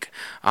this week,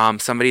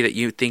 somebody that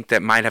you think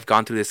that might have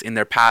gone through this in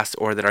their past,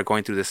 or that are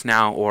going through this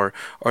now, or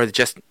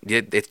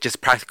it's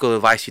just practical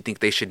advice you think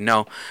they should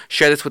know.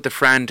 Share this with a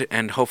friend,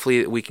 and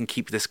hopefully we can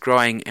keep this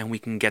growing and we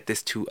can get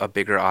this to a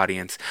bigger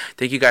audience.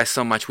 Thank you guys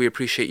so much. We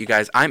appreciate you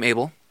guys. I'm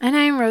Abel. And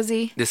I'm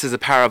Rosie. This is The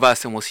Power of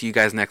Us, and we'll see you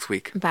guys next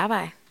week.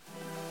 Bye-bye.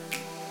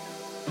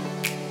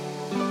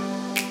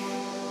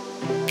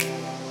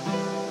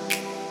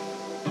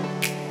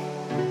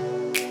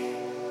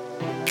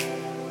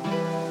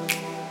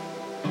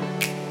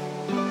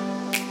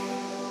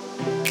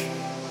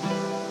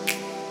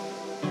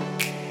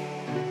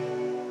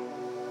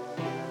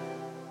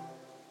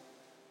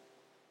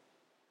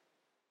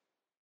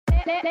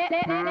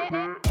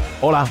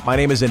 Hola, my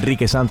name is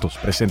Enrique Santos,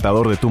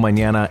 presentador de Tu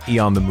Mañana y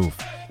On The Move.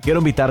 Quiero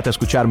invitarte a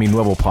escuchar mi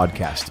nuevo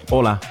podcast,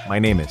 Hola, my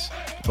name is,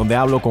 donde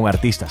hablo con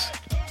artistas,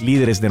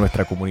 líderes de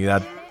nuestra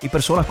comunidad y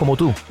personas como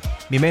tú.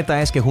 Mi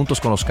meta es que juntos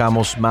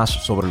conozcamos más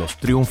sobre los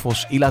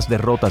triunfos y las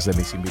derrotas de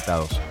mis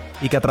invitados,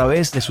 y que a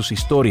través de sus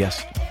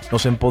historias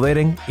nos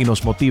empoderen y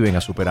nos motiven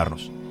a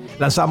superarnos.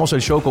 Lanzamos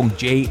el show con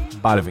J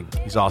Balvin,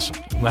 he's awesome,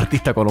 un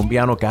artista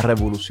colombiano que ha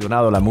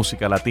revolucionado la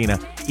música latina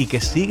y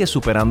que sigue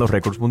superando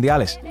récords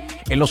mundiales.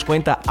 Él nos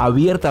cuenta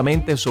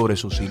abiertamente sobre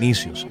sus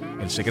inicios,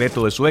 el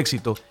secreto de su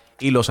éxito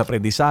y los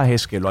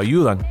aprendizajes que lo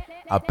ayudan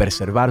a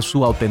preservar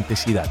su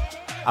autenticidad.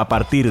 A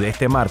partir de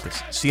este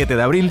martes 7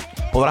 de abril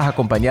podrás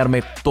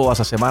acompañarme todas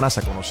las semanas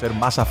a conocer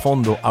más a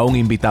fondo a un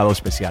invitado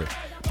especial.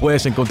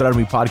 Puedes encontrar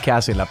mi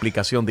podcast en la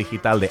aplicación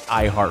digital de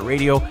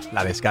iHeartRadio,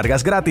 la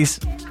descargas gratis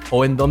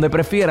o en donde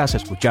prefieras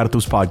escuchar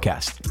tus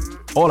podcasts.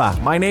 Hola,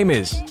 my name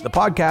is The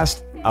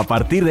Podcast a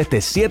partir de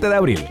este 7 de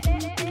abril.